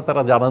একটা কথা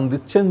তারা জানান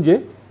দিচ্ছেন যে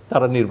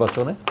তারা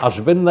নির্বাচনে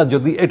আসবেন না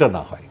যদি এটা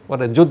না হয়।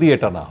 মানে যদি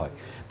এটা না হয়,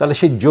 তাহলে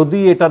সেই যদি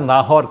এটা না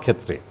হওয়ার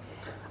ক্ষেত্রে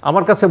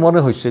আমার কাছে মনে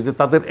হয়েছে যে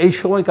তাদের এই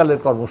সময়কালের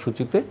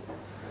কর্মসূচিতে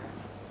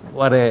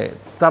মানে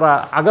তারা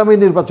আগামী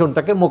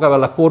নির্বাচনটাকে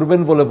মোকাবেলা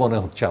করবেন বলে মনে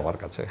হচ্ছে আমার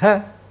কাছে। হ্যাঁ,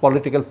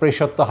 পলিটিক্যাল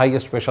প্রেশার তো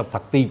হাইয়েস্ট প্রেশার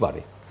থাকতেই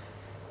পারে,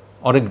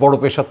 অনেক বড়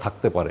প্রেশার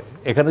থাকতে পারে।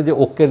 এখানে যে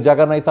ঐক্যের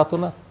জায়গা নাই তা তো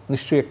না,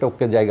 নিশ্চয়ই একটা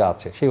ঐক্যের জায়গা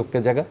আছে। সেই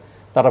ঐক্যের জায়গা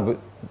তারা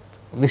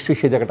নিশ্চয়ই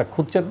সেই জায়গাটা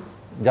খুঁজছেন।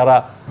 যারা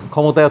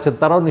ক্ষমতায় আছেন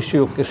তারাও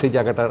নিশ্চয়ই ঐক্যের সেই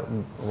জায়গাটা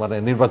মানে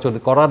নির্বাচন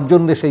করার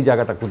জন্য সেই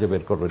জায়গাটা খুঁজে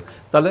বের করবেন।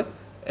 তাহলে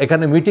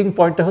এখানে মিটিং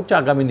পয়েন্টটা হচ্ছে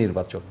আগামী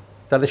নির্বাচন।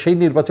 তাহলে সেই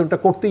নির্বাচনটা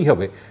করতেই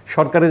হবে।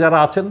 সরকারে যারা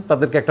আছেন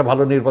তাদেরকে একটা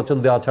ভালো নির্বাচন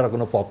দেওয়া ছাড়া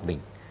কোনো পথ নেই।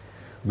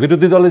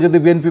 বিরোধী দলে যদি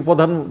বিএনপি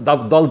প্রধান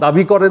দল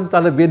দাবি করেন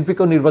তাহলে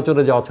বিএনপিকেও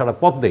নির্বাচনে যাওয়া ছাড়া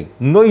পথ নেই।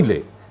 নইলে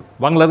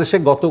বাংলাদেশে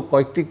গত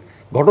কয়েকটি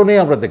ঘটনাই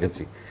আমরা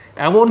দেখেছি,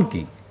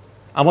 এমনকি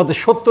আমাদের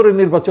 70-এর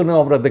নির্বাচনেও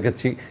আমরা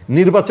দেখেছি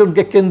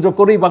নির্বাচনকে কেন্দ্র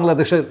করেই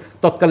বাংলাদেশের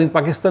তৎকালীন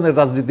পাকিস্তানের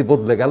রাজনীতি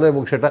বদলে গেল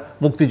এবং সেটা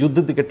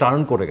মুক্তিযুদ্ধের দিকে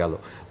টার্ন করে গেল।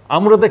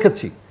 আমরা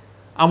দেখেছি,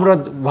 আমরা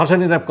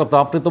ভাসানীর এক কথা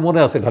আপনি তো মনে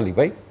আছে ঢালি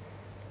ভাই,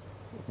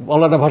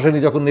 মৌলানা ভাসানী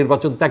যখন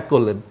নির্বাচন ত্যাগ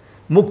করলেন,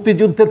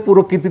 মুক্তিযুদ্ধের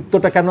পুরো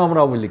কৃতিত্বটা কেন আমরা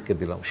আওয়ামী লীগকে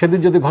দিলাম? সেদিন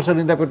যদি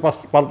ভাসানী ন্যাপের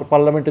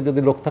পার্লামেন্টে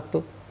যদি লোক থাকতো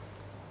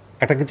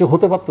একটা কিছু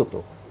হতে পারতো তো,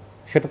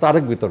 সেটা তো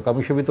আরেক বিতর্ক,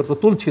 আমি সে বিতর্ক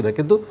তুলছি না,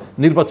 কিন্তু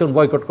নির্বাচন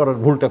বয়কট করার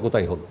ভুলটা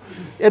কোথায় হলো?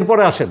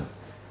 এরপরে আসেন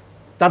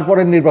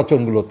তারপরের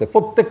নির্বাচনগুলোতে,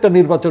 প্রত্যেকটা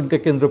নির্বাচনকে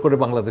কেন্দ্র করে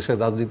বাংলাদেশের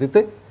রাজনীতিতে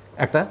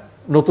একটা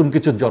নতুন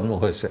কিছুর জন্ম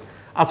হয়েছে।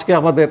 আজকে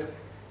আমাদের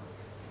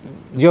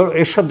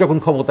এরশাদ যখন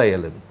ক্ষমতায়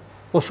এলেন,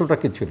 প্রশ্নটা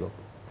কী ছিল?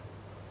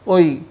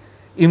 ওই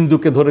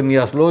ইমদুকে ধরে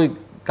নিয়ে আসলো, ওই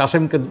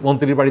কাসেমকে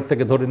মন্ত্রীর বাড়ির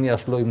থেকে ধরে নিয়ে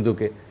আসলো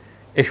ইমদুকে,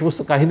 এই সমস্ত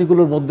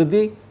কাহিনীগুলোর মধ্যে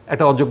দিয়েই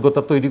একটা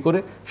অযোগ্যতা তৈরি করে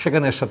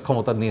সেখানে এরশাদ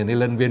ক্ষমতা নিয়ে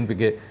নিলেন,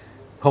 বিএনপিকে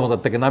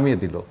ক্ষমতার থেকে নামিয়ে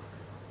দিল।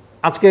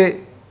 আজকে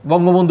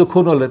বঙ্গবন্ধু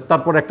খুন হলেন,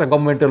 তারপর একটা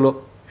গভর্নমেন্ট এলো,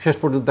 শেষ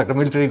পর্যন্ত একটা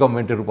মিলিটারি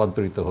গভর্নমেন্টে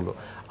রূপান্তরিত হলো।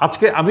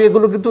 আজকে আমি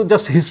এগুলো কিন্তু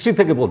জাস্ট হিস্ট্রি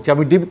থেকে বলছি,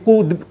 আমি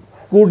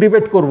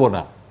ডিবেট করব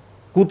না,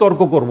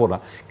 কুতর্ক করব না,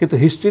 কিন্তু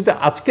হিস্ট্রিটা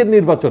আজকের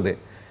নির্বাচনে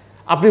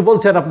আপনি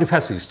বলছেন আপনি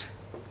ফ্যাসিস্ট,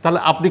 তাহলে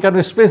আপনি কেন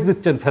স্পেস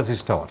দিচ্ছেন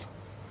ফ্যাসিস্ট হওয়ার?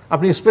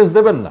 আপনি স্পেস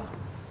দেবেন না,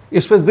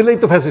 স্পেস দিলেই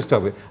তো ফ্যাসিস্ট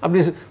হবে। আপনি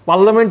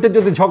পার্লামেন্টে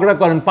যদি ঝগড়া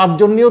করেন, 5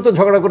 জন নিয়েও তো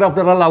ঝগড়া করে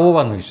আপনারা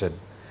লাভবান হয়েছেন,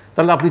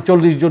 তাহলে আপনি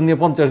 40 জন নিয়ে,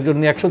 50 জন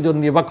নিয়ে, 100 জন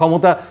নিয়ে বা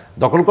ক্ষমতা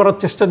দখল করার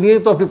চেষ্টা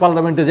নিয়েই তো আপনি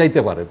পার্লামেন্টে যাইতে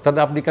পারেন, তাহলে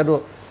আপনি কেন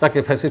তাকে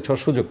ফ্যাসিস্ট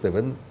হওয়ার সুযোগ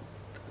দেবেন?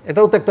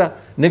 এটাও তো একটা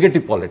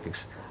নেগেটিভ পলিটিক্স।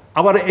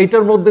 আবার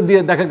এইটার মধ্যে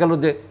দিয়ে দেখা গেল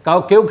যে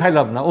কেউ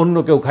খাইলাম না, অন্য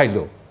কেউ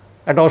খাইলো,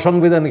 একটা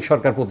অসাংবিধানিক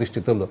সরকার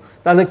প্রতিষ্ঠিত হলো,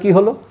 তাহলে কি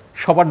হলো?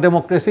 সবার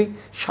ডেমোক্রেসি,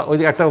 ওই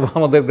যে একটা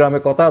আমাদের গ্রামে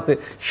কথা আছে,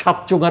 7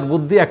 চুঙার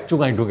বুদ্ধি 1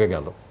 চুঙায় ঢুকে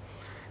গেল।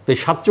 তো এই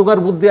 7 চুঙার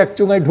বুদ্ধি 1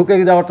 চুঙায় ঢুকে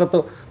যাওয়াটা তো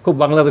খুব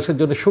বাংলাদেশের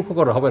জন্য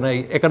সুখকর হবে না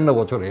এই 51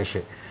 বছরে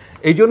এসে।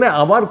 এই জন্যে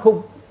আমার খুব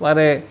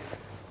মানে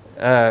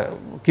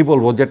কি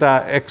বলবো, যেটা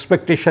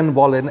এক্সপেকটেশন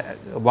বলেন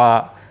বা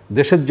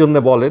দেশের জন্য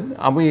বলেন,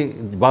 আমি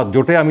বা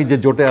জোটে, আমি যে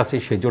জোটে আছি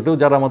সেই জোটেও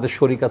যারা আমাদের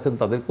শরিক আছেন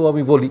তাদেরকেও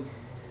আমি বলি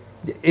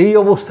যে এই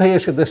অবস্থায়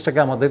এসে দেশটাকে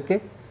আমাদেরকে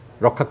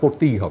রক্ষা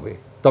করতেই হবে।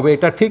 তবে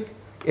এটা ঠিক,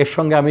 এর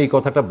সঙ্গে আমি এই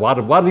কথাটা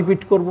বারবার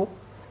রিপিট করব,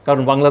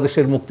 কারণ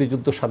বাংলাদেশের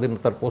মুক্তিযুদ্ধ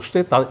স্বাধীনতার প্রশ্নে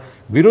তার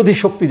বিরোধী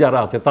শক্তি যারা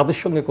আছে তাদের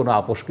সঙ্গে কোনো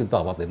আপোষ কিন্তু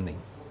আমাদের নেই।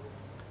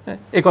 হ্যাঁ,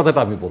 এই কথাটা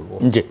আমি বলবো।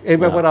 এই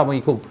ব্যাপারে আমি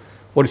খুব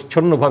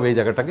পরিচ্ছন্নভাবে এই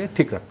জায়গাটাকে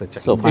ঠিক রাখতে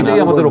চাই। এটাই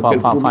আমাদের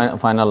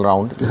ফাইনাল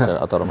রাউন্ড।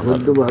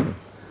 ধন্যবাদ।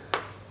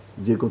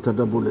 যে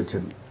কথাটা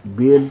বলেছেন,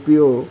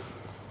 বিএনপিও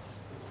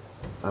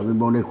আমি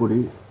মনে করি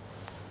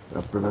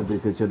আপনারা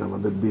দেখেছেন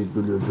আমাদের 20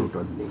 দলীয় জোট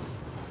আর নেই,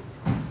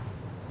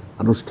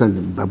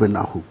 আনুষ্ঠানিকভাবে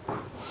না হোক।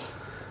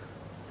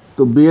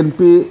 তো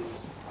বিএনপি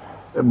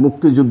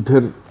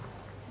মুক্তিযুদ্ধের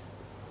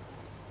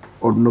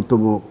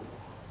অন্যতম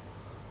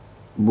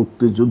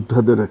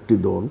মুক্তিযোদ্ধাদের একটি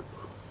দল,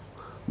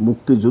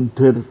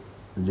 মুক্তিযুদ্ধের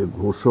যে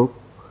ঘোষক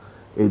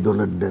এই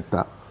দলের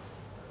নেতা।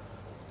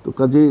 তো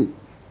কাজেই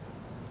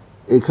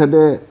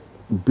এখানে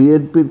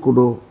বিএনপির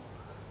কোনো,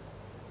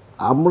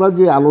 আমরা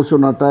যে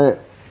আলোচনাটায়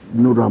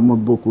নূর আহমদ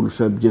বকুল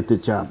সাহেব যেতে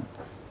চান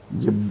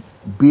যে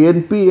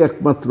বিএনপি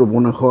একমাত্র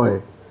মনে হয়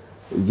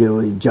যে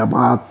ওই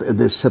জামাত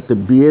এদের সাথে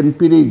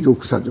বিএনপিরই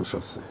যোগসাজশ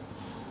আছে,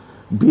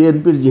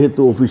 বিএনপির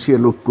যেহেতু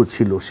অফিসিয়াল ঐক্য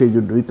ছিল সেই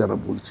জন্যই তারা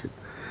বলছেন।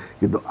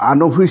 কিন্তু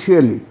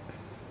আনঅফিসিয়ালি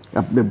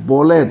আপনি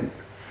বলেন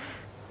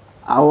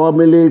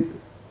আওয়ামী লীগ,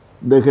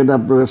 দেখেন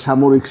আপনারা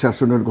সামরিক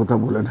শাসনের কথা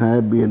বলেন, হ্যাঁ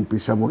বিএনপি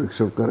সামরিক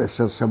সরকার,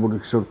 এরশাদ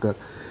সামরিক সরকার,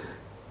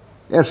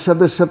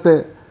 এরশাদের সাথে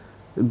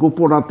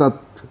গোপনাতাত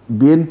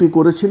বিএনপি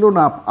করেছিল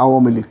না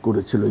আওয়ামী লীগ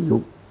করেছিল?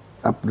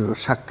 আপনারা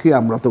সাক্ষী,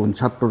 আমরা তখন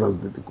ছাত্র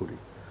রাজনীতি করি,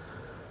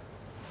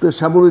 তো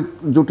সামরিক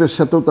জোটের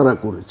সাথেও তারা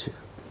করেছে।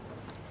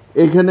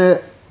 এখানে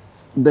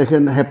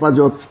দেখেন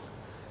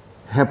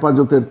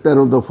হেফাজতের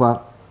 13 দফা,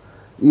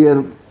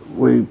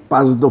 ওই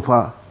 5 দফা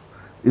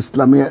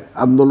ইসলামী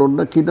আন্দোলন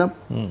না কি নাম,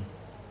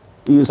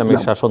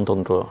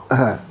 শাসনতন্ত্র,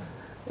 হ্যাঁ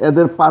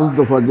এদের 5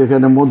 দফা,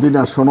 যেখানে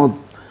মদিনা সনদ,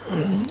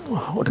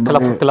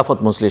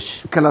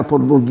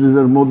 খেলাফত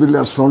মজলিসের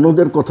মদিনা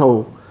সনদের কথাও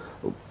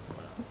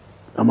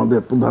আমাদের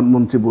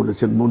প্রধানমন্ত্রী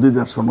বলেছেন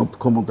মদিনা সনদ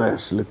ক্ষমতায়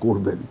আসলে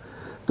করবেন।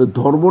 তো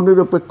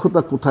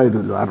ধর্মনিরপেক্ষতা কোথায়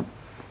রইল? আর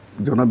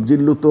জনাব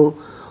জিল্লু তো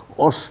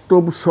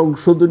 8ম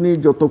সংশোধনী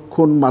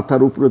যতক্ষণ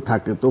মাথার উপরে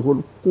থাকে তখন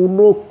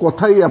কোনো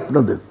কথাই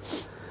আপনাদের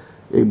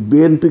এই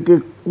বিএনপিকে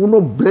কোনো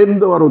ব্লেম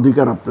দেওয়ার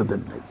অধিকার আপনাদের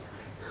নেই,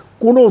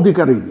 কোনো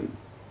অধিকারই নেই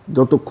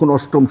যতক্ষণ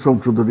 8ম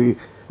সংশোধনী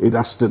এই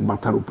রাষ্ট্রের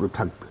মাথার উপরে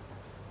থাকবে।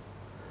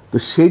 তো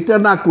সেইটা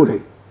না করে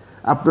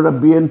আপনারা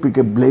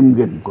বিএনপিকে ব্লেম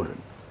গেম করেন,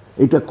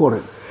 এটা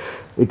করেন,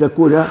 এটা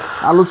করে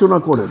আলোচনা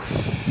করেন।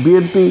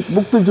 বিএনপি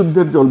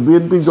মুক্তিযুদ্ধের দল,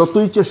 বিএনপি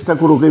যতই চেষ্টা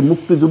করুক এই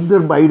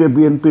মুক্তিযুদ্ধের বাইরে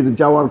বিএনপির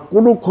যাওয়ার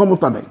কোনো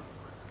ক্ষমতা নেই,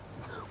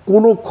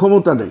 কোনো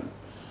ক্ষমতা নেই।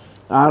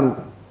 আর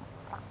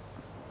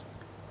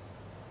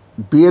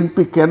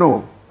বিএনপি কেন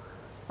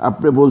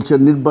আপনি বলছেন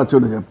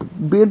নির্বাচনে যাবে?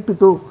 বিএনপি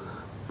তো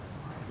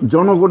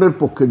জনগণের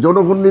পক্ষে,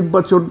 জনগণ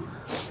নির্বাচন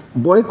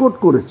বয়কট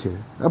করেছে।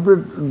 আপনি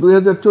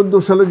 2014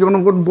 সালে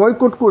জনগণ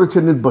বয়কট করেছে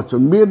নির্বাচন,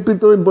 বিএনপি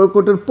তো ওই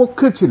বয়কটের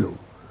পক্ষে ছিল।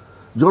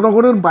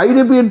 জনগণের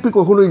বাইরে বিএনপি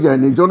কখনোই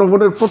যায়নি।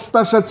 জনগণের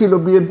প্রত্যাশা ছিল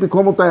বিএনপি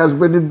ক্ষমতায়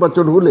আসবে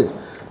নির্বাচন হলে।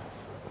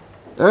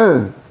 হ্যাঁ,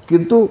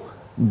 কিন্তু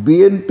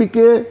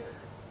বিএনপিকে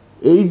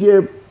এই যে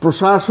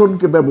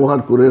প্রশাসনকে ব্যবহার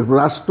করে,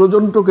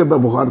 রাষ্ট্রযন্ত্রকে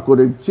ব্যবহার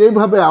করে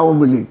যেভাবে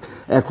আওয়ামী লীগ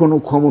এখনও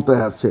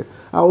ক্ষমতায় আছে,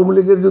 আওয়ামী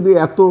লীগের যদি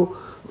এত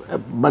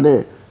মানে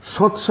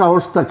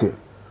সৎসাহস থাকে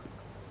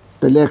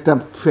তাহলে একটা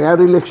ফেয়ার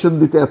ইলেকশন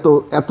দিতে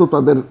এত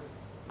তাদের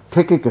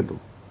থেকে কেন?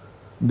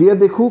 দিয়ে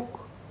দেখুক।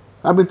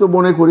 আমি তো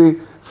মনে করি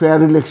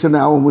ফেয়ার ইলেকশনে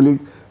আওয়ামী লীগ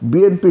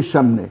বিএনপির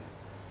সামনে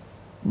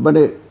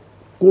মানে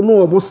কোনো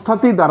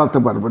অবস্থাতেই দাঁড়াতে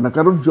পারবে না।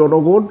 কারণ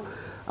জনগণ,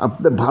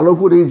 আপনি ভালো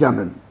করেই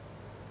জানেন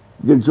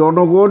যে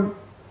জনগণ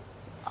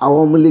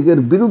আওয়ামী লীগের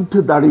বিরুদ্ধে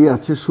দাঁড়িয়ে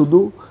আছে শুধু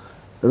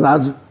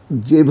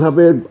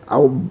যেভাবে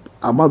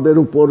আমাদের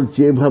উপর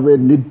যেভাবে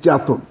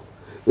নির্যাতন,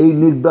 এই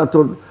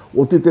নির্যাতন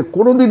অতীতে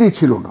কোনো দিনই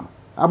ছিল না।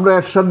 আমরা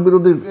এরশাদ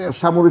বিরোধী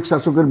সামরিক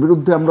শাসকের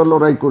বিরুদ্ধে আমরা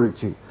লড়াই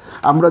করেছি।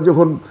 আমরা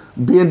যখন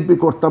বিএনপি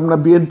করতাম না,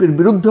 বিএনপির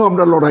বিরুদ্ধেও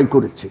আমরা লড়াই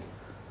করেছি,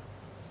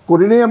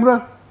 করিনি? আমরা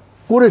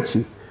করেছি।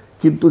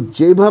 কিন্তু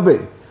যেভাবে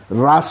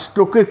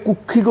রাষ্ট্রকে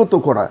কুক্ষিগত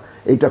করা,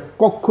 এটা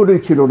কখনোই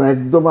ছিল না।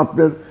 একদম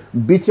আপনার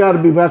বিচার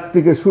বিভাগ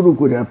থেকে শুরু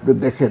করে আপনি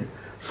দেখেন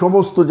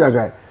সমস্ত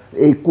জায়গায়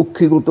এই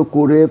কুক্ষিগত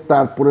করে,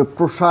 তারপরে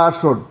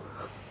প্রশাসন,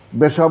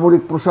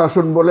 বেসামরিক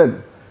প্রশাসন বলেন,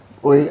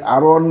 ওই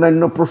আরও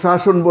অন্যান্য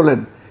প্রশাসন বলেন,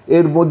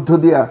 এর মধ্য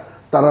দিয়া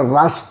তারা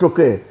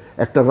রাষ্ট্রকে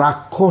একটা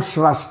রাক্ষস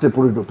রাষ্ট্রে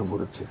পরিণত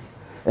করেছে।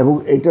 এবং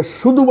এটা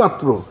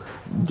শুধুমাত্র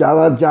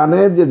যারা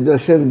জানে যে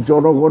দেশের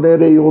জনগণের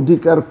এই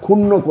অধিকার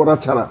ক্ষুণ্ণ করা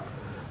ছাড়া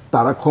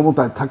তারা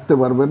ক্ষমতায় থাকতে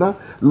পারবে না,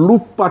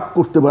 লুটপাট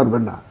করতে পারবে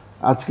না।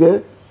 আজকে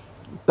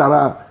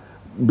তারা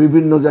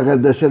বিভিন্ন জায়গায়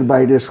দেশের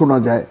বাইরে শোনা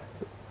যায়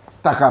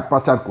টাকা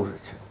পাচার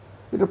করেছে,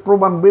 এটা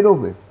প্রমাণ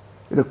বেরোবে।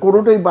 এটা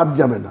কোনোটাই বাদ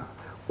যাবে না,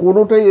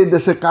 কোনোটাই এই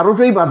দেশে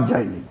কারোটাই বাদ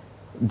যায়নি,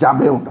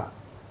 যাবেও না।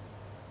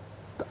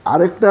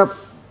 আরেকটা,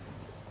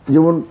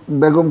 যেমন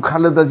বেগম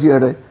খালেদা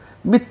জিয়ারে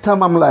মিথ্যা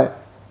মামলায়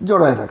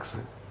জড়ায় রাখছে।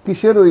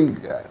 কিসের? ওই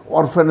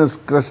অরফানেজ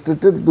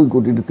ক্রাস্টেটের 2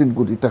 কোটি 3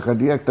 কোটি টাকা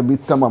দিয়ে একটা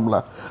মিথ্যা মামলা।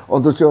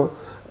 অথচ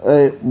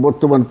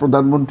বর্তমান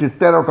প্রধানমন্ত্রীর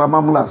 13টা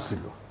মামলা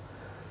ছিল।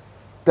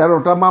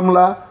 13টা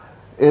মামলা,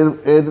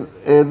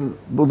 এর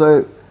বোধহয়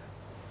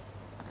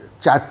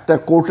 4টা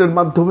কোর্টের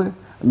মাধ্যমে,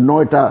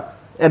 9টা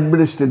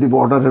অ্যাডমিনিস্ট্রেটিভ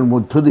অর্ডারের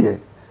মধ্য দিয়ে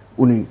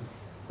উনি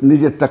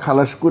নিজেরটা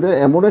খালাস করে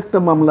এমন একটা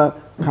মামলা,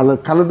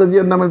 খালেদা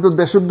জিয়ার নামে তো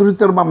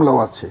দেশদ্রোহিতার মামলাও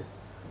আছে,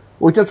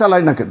 ওইটা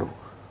চালায় না কেন?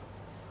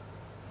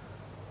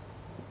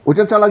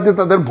 ওইটা চালাইতে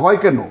তাদের ভয়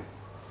কেন?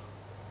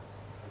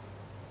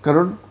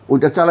 কারণ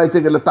ওইটা চালাইতে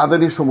গেলে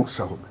তাদেরই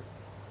সমস্যা হবে।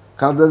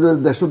 খালেদা জিয়ার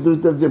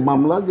দেশদ্রোহিতার যে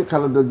মামলা, যে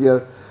খালেদা জিয়া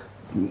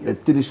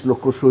 30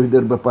 লক্ষ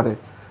শহীদের ব্যাপারে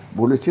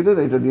বলেছিলেন,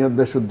 এটা নিয়ে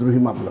দেশদ্রোহী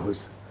মামলা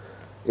হয়েছে,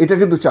 এটা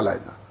কিন্তু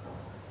চালায় না।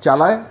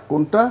 চালায়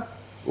কোনটা?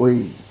 ওই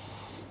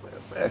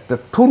একটা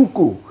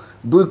ঠুনকু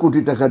 2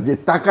 কোটি টাকার যে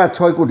টাকা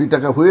 6 কোটি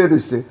টাকা হয়ে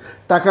রয়েছে,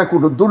 টাকা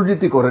কোনো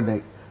দুর্নীতি করে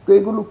নেই। তো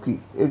এগুলো কি?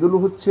 এগুলো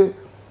হচ্ছে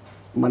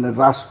মানে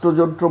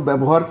রাষ্ট্রযন্ত্র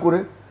ব্যবহার করে,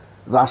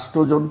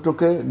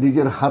 রাষ্ট্রযন্ত্রকে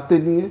নিজের হাতে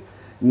নিয়ে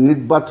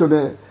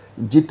নির্বাচনে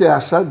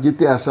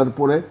জিতে আসার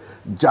পরে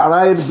যারা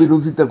এর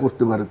বিরোধিতা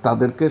করতে পারে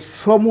তাদেরকে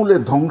সমূলে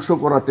ধ্বংস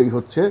করাটাই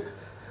হচ্ছে।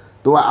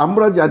 তো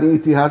আমরা জানি,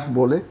 ইতিহাস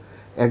বলে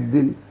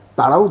একদিন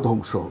তারাও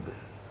ধ্বংস হবে।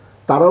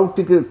 তারাও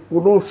টিকে,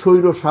 কোনো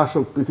স্বৈর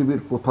শাসক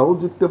পৃথিবীর কোথাও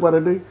জিততে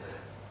পারেনি,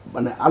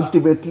 মানে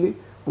আলটিমেটলি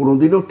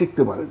কোনোদিনও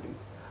টিকতে পারেনি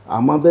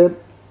আমাদের।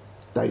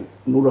 তাই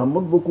নূর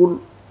আহমদ বকুল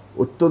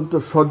অত্যন্ত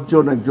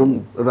সজ্জন একজন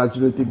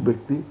রাজনৈতিক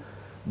ব্যক্তি,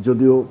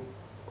 যদিও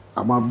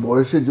আমার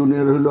বয়সে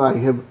জুনিয়র হলো। I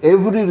have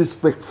every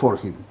respect for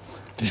him.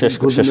 শেষ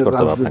করতে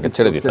হবে, আপনাকে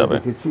ছেড়ে দিতে হবে।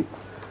 দেখেছি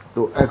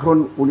তো এখন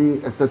উনি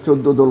একটা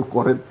 14 দল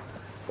করেন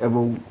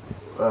এবং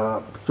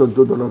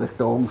 14 দলের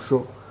একটা অংশ।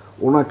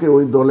 ওনাকে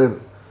ওই দলের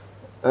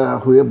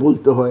হয়ে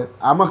বলতে হয়।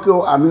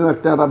 আমিও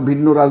একটা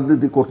ভিন্ন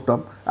রাজনীতি করতাম,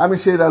 আমি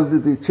সেই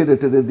রাজনীতি ছেড়ে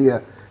টেড়ে দিয়ে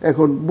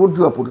এখন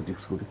বুর্জুয়া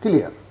পলিটিক্স করি,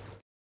 ক্লিয়ার।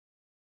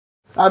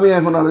 আমি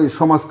এখন আর ওই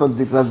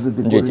সমাজতান্ত্রিক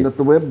রাজনীতি করি না।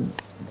 তবে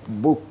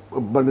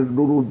মানে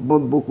নূর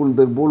আহমদ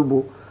বকুলদের বলবো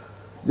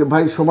যে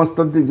ভাই,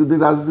 সমাজতান্ত্রিক যদি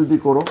রাজনীতি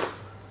করো,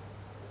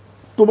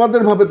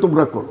 তোমাদের ভাবে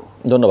তোমরা করো।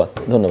 ধন্যবাদ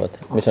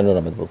মিস্টার নূর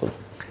আহমদ বকুল।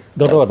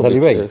 ধন্যবাদ ধালি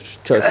ভাই।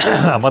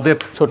 আমাদের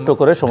ছোট্ট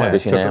করে, সময়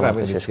বেশি নেই,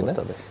 শেষ করতে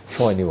হবে,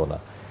 সময় নিব না।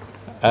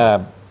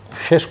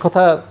 শেষ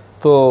কথা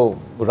তো,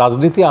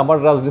 রাজনীতি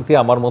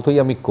আমার মতোই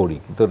আমি করি,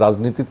 কিন্তু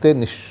রাজনীতিতে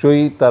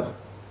নিশ্চয়ই তার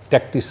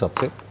ট্যাকটিস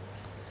আছে।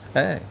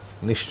 হ্যাঁ,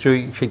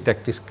 নিশ্চয়ই সেই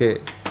ট্যাকটিসকে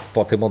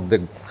পথে মধ্যে,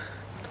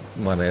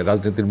 মানে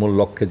রাজনীতির মূল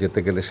লক্ষ্যে যেতে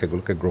গেলে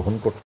সেগুলোকে গ্রহণ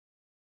করতে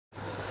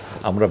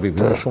আমরা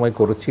বিভিন্ন সময়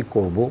করেছি,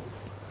 করব,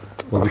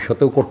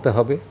 ভবিষ্যতেও করতে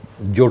হবে।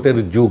 জোটের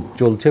যুগ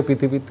চলছে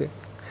পৃথিবীতে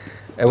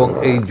এবং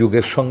এই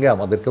যুগের সঙ্গে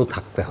আমাদেরকেও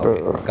থাকতে হবে।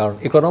 কারণ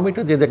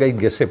ইকোনমিটা যে জায়গায়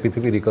গেছে,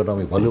 পৃথিবীর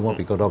ইকোনমি, ভলিউম অফ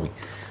ইকোনমি,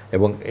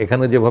 এবং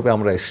এখানে যেভাবে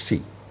আমরা এসছি।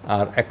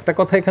 আর একটা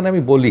কথা এখানে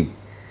আমি বলি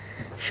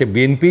সে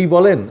বিএনপিই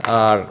বলেন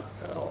আর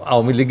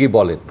আওয়ামী লীগই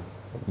বলেন,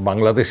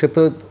 বাংলাদেশে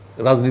তো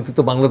রাজনীতি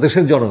তো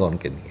বাংলাদেশের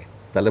জনগণকে নিয়ে।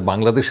 তাহলে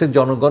বাংলাদেশের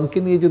জনগণকে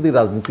নিয়ে যদি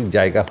রাজনীতির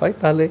জায়গা হয়,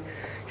 তাহলে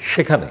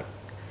সেখানে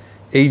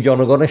এই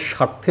জনগণের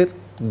স্বার্থের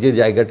যে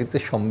জায়গাটিতে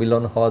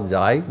সম্মিলন হওয়া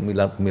যায়,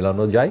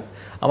 মিলানো যায়,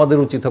 আমাদের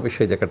উচিত হবে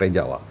সেই জায়গাটায়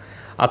যাওয়া।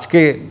 আজকে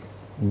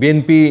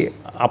বিএনপি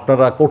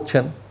আপনারা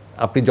করছেন,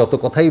 আপনি যত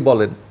কথাই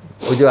বলেন,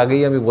 ওই যে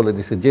আগেই আমি বলে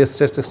দিচ্ছি, যে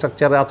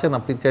স্ট্রাকচারে আছেন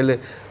আপনি চাইলে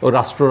ও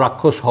রাষ্ট্র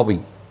রাক্ষস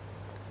হবেই,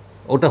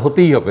 ওটা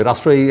হতেই হবে।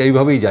 রাষ্ট্র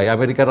এইভাবেই যায়,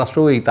 আমেরিকার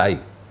রাষ্ট্রও তাই,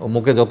 ও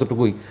মুখে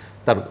যতটুকুই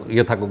তার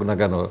থাকুক না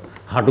কেন,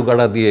 হাঁটু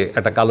গাড়া দিয়ে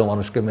একটা কালো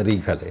মানুষকে মেরেই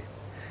ফেলে,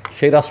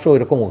 সেই রাষ্ট্র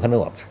এরকম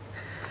ওখানেও আছে।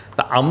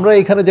 তা আমরা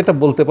এখানে যেটা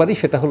বলতে পারি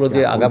সেটা হলো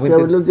যে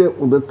আগামীতে যে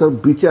ওদের তো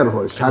বিচার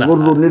হয়, সাগর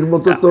রনির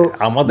মতো তো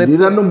আমাদের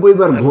 99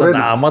 বার ঘোরে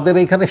না। আমাদের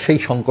এইখানে সেই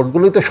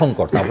সংকটগুলোই তো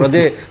সংকট। আমরা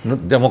যে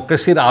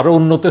ডেমোক্রেসির আরো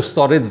উন্নত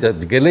স্তরে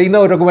গেলেই না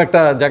ওইরকম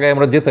একটা জায়গায়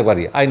আমরা যেতে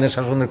পারি, আইনের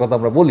শাসনের কথা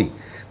আমরা বলি।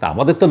 তা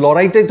আমাদের তো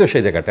লড়াইটাই তো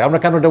সেই জায়গাটা। আমরা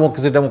কেন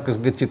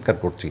ডেমোক্রেসিকে চিৎকার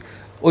করছি?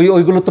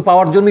 ওইগুলো তো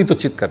পাওয়ার জন্যই তো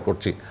চিৎকার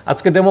করছি।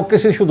 আজকে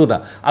ডেমোক্রেসি শুধু না,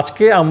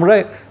 আজকে আমরা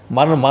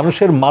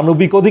মানুষের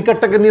মানবিক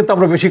অধিকারটাকে নিয়ে তো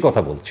আমরা বেশি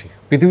কথা বলছি।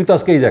 পৃথিবী তো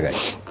আজকে এই জায়গায়।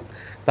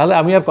 তাহলে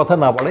আমি আর কথা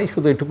না বাড়াই,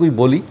 শুধু এটুকুই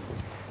বলি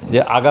যে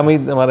আগামী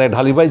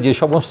ঢালি ভাই যে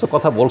সমস্ত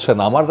কথা বলছেন,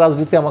 আমার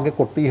রাজনীতি আমাকে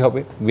করতেই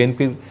হবে।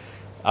 বিএনপির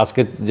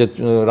আজকে যে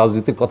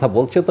রাজনীতির কথা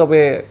বলছে, তবে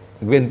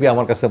বিএনপি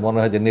আমার কাছে মনে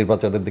হয় যে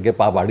নির্বাচনের দিকে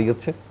পা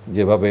বাড়িয়েছে।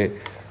 যেভাবে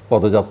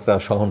পদযাত্রা,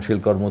 সহনশীল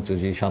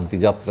কর্মসূচি,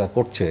 শান্তিযাত্রা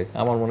করছে,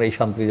 আমার মনে হয় এই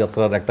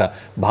শান্তিযাত্রার একটা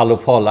ভালো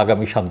ফল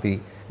আগামী শান্তি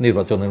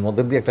নির্বাচনের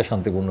মধ্যে দিয়ে একটা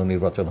শান্তিপূর্ণ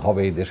নির্বাচন হবে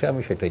এই দেশে,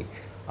 আমি সেটাই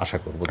আশা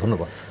করব।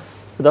 ধন্যবাদ।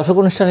 দর্শক,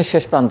 অনুষ্ঠানের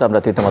শেষ প্রান্তে আমরা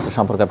তৃতীয় মাত্রা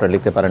সম্পর্কে আপনারা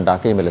লিখতে পারেন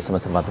ডাকে, ইমেল,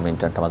 SMS এর মাধ্যমে,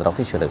 ইন্টারনেট, আমাদের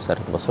অফিসিয়াল ওয়েবসাইট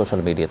অথবা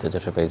সোশ্যাল মিডিয়াতে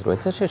যেসব পেজ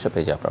রয়েছে সেসব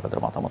পেজে আপনাদের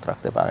মতামত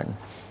রাখতে পারেন।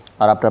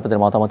 আর আপনাদের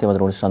মতামত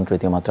আমাদের অনুষ্ঠান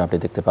তৃতীয় মাত্রা আপনি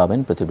দেখতে পাবেন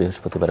প্রতি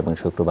বৃহস্পতিবার এবং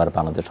শুক্রবার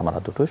বাংলাদেশ আমার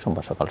রাত 2টোয়,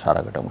 সোমবার সকাল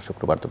 11:30 এবং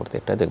শুক্রবার দুপুর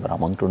 1টায় দেখবার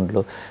আমন্ত্রণ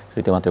হলো।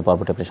 তৃতীয় মাত্রার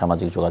পর্বটি আপনি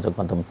সামাজিক যোগাযোগ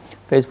মাধ্যম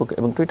ফেসবুক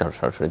এবং টুইটার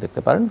সরাসরি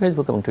দেখতে পারেন।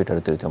 ফেসবুক এবং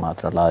টুইটারে তৃতীয়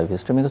মাত্রা লাইভ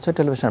স্ট্রিমিং হচ্ছে।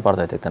 টেলিভিশনের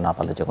পর্দায় দেখতে না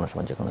পারলে যে কোনো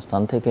সময় যে কোনো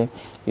স্থান থেকে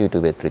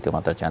ইউটিউবে তৃতীয়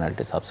মাত্রা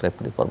চ্যানেলটি সাবস্ক্রাইব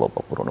করে পর্ব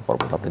বা পুরোনো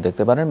পর্বটা আপনি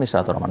দেখতে পারেন। মিস্টার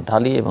আতর রহমান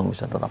ঢালি এবং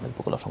মিস্টার আহমেদ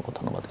বকুল, অসংখ্য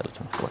ধন্যবাদ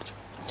আলোচনা করছি।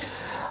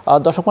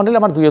 দর্শক মণ্ডলী,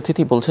 আমার দুই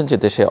অতিথি বলছেন যে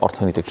দেশে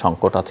অর্থনৈতিক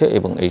সংকট আছে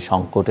এবং এই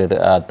সংকটের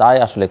দায়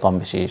আসলে কম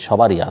বেশি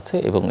সবারই আছে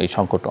এবং এই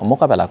সংকট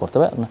মোকাবেলা করতে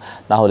হবে,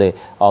 না হলে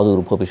অদূর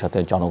ভবিষ্যতে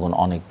জনগণ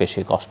অনেক বেশি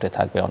কষ্টে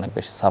থাকবে, অনেক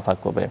বেশি সাফার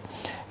করবে।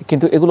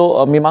 কিন্তু এগুলো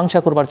মীমাংসা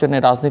করবার জন্য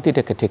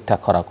রাজনীতিটাকে ঠিকঠাক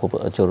করা খুব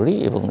জরুরি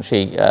এবং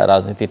সেই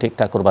রাজনীতি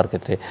ঠিকঠাক করবার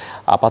ক্ষেত্রে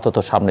আপাতত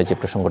সামনে যে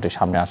প্রসঙ্গটি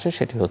সামনে আসে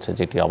সেটি হচ্ছে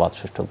যেটি অবাধ,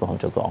 সুষ্ঠু,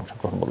 গ্রহণযোগ্য,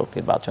 অংশগ্রহণমূলক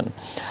নির্বাচন।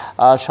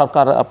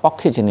 সরকার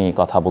পক্ষে যিনি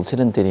কথা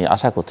বলছিলেন তিনি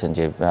আশা করছেন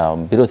যে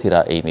বিরোধীরা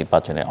এই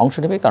নির্বাচনে অংশ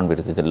নেবে, কারণ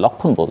বিরোধীদের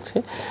লক্ষণ বলছে,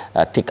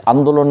 ঠিক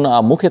আন্দোলন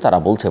মুখে তারা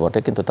বলছে বটে,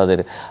 কিন্তু তাদের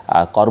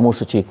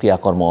কর্মসূচি,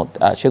 ক্রিয়াকর্ম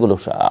সেগুলো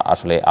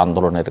আসলে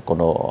আন্দোলনের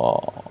কোনো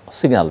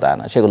সিগন্যাল দেয়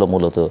না, সেগুলো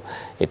মূলত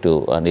একটু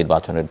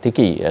নির্বাচনের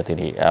দিকেই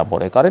তিনি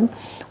মনে করেন।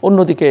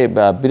 অন্যদিকে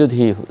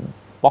বিরোধী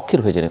পক্ষের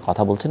হয়ে যিনি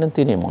কথা বলছিলেন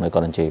তিনি মনে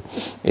করেন যে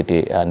এটি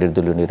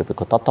নির্দলীয়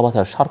নিরপেক্ষ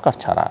তত্ত্বাবধায়ক সরকার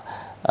ছাড়া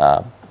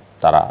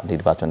তারা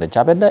নির্বাচনে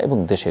যাবেন না এবং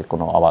দেশের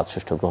কোনো অবাধ,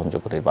 সুষ্ঠু,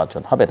 গ্রহণযোগ্য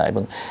নির্বাচন হবে না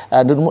এবং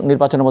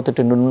নির্বাচনের মধ্যে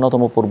একটি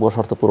ন্যূনতম পূর্ব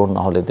শর্ত পূরণ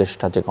না হলে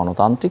দেশটা যে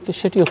গণতান্ত্রিক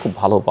সেটিও খুব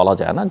ভালো বলা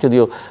যায় না।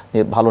 যদিও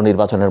ভালো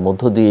নির্বাচনের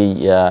মধ্য দিয়েই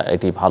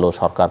এটি ভালো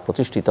সরকার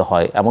প্রতিষ্ঠিত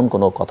হয় এমন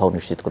কোনো কথাও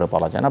নিশ্চিত করে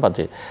বলা যায় না, বা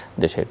যে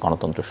দেশে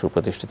গণতন্ত্র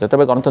সুপ্রতিষ্ঠিত।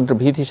 তবে গণতন্ত্রের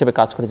ভিত হিসেবে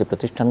কাজ করে যে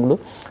প্রতিষ্ঠানগুলো,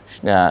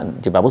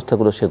 যে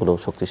ব্যবস্থাগুলো, সেগুলো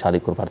শক্তিশালী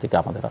করবার দিকে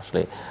আমাদের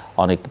আসলে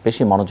অনেক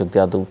বেশি মনোযোগ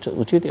দেওয়া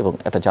উচিত এবং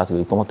একটা জাতীয়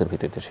ঐকমত্যের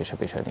ভিত্তিতে সেসব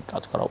বিষয় নিয়ে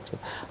কাজ করা উচিত।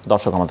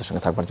 দর্শক, আমাদের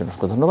সঙ্গে থাকবার জন্য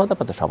ধন্যবাদ।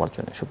 আপনাদের সবার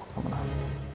জন্য শুভকামনা।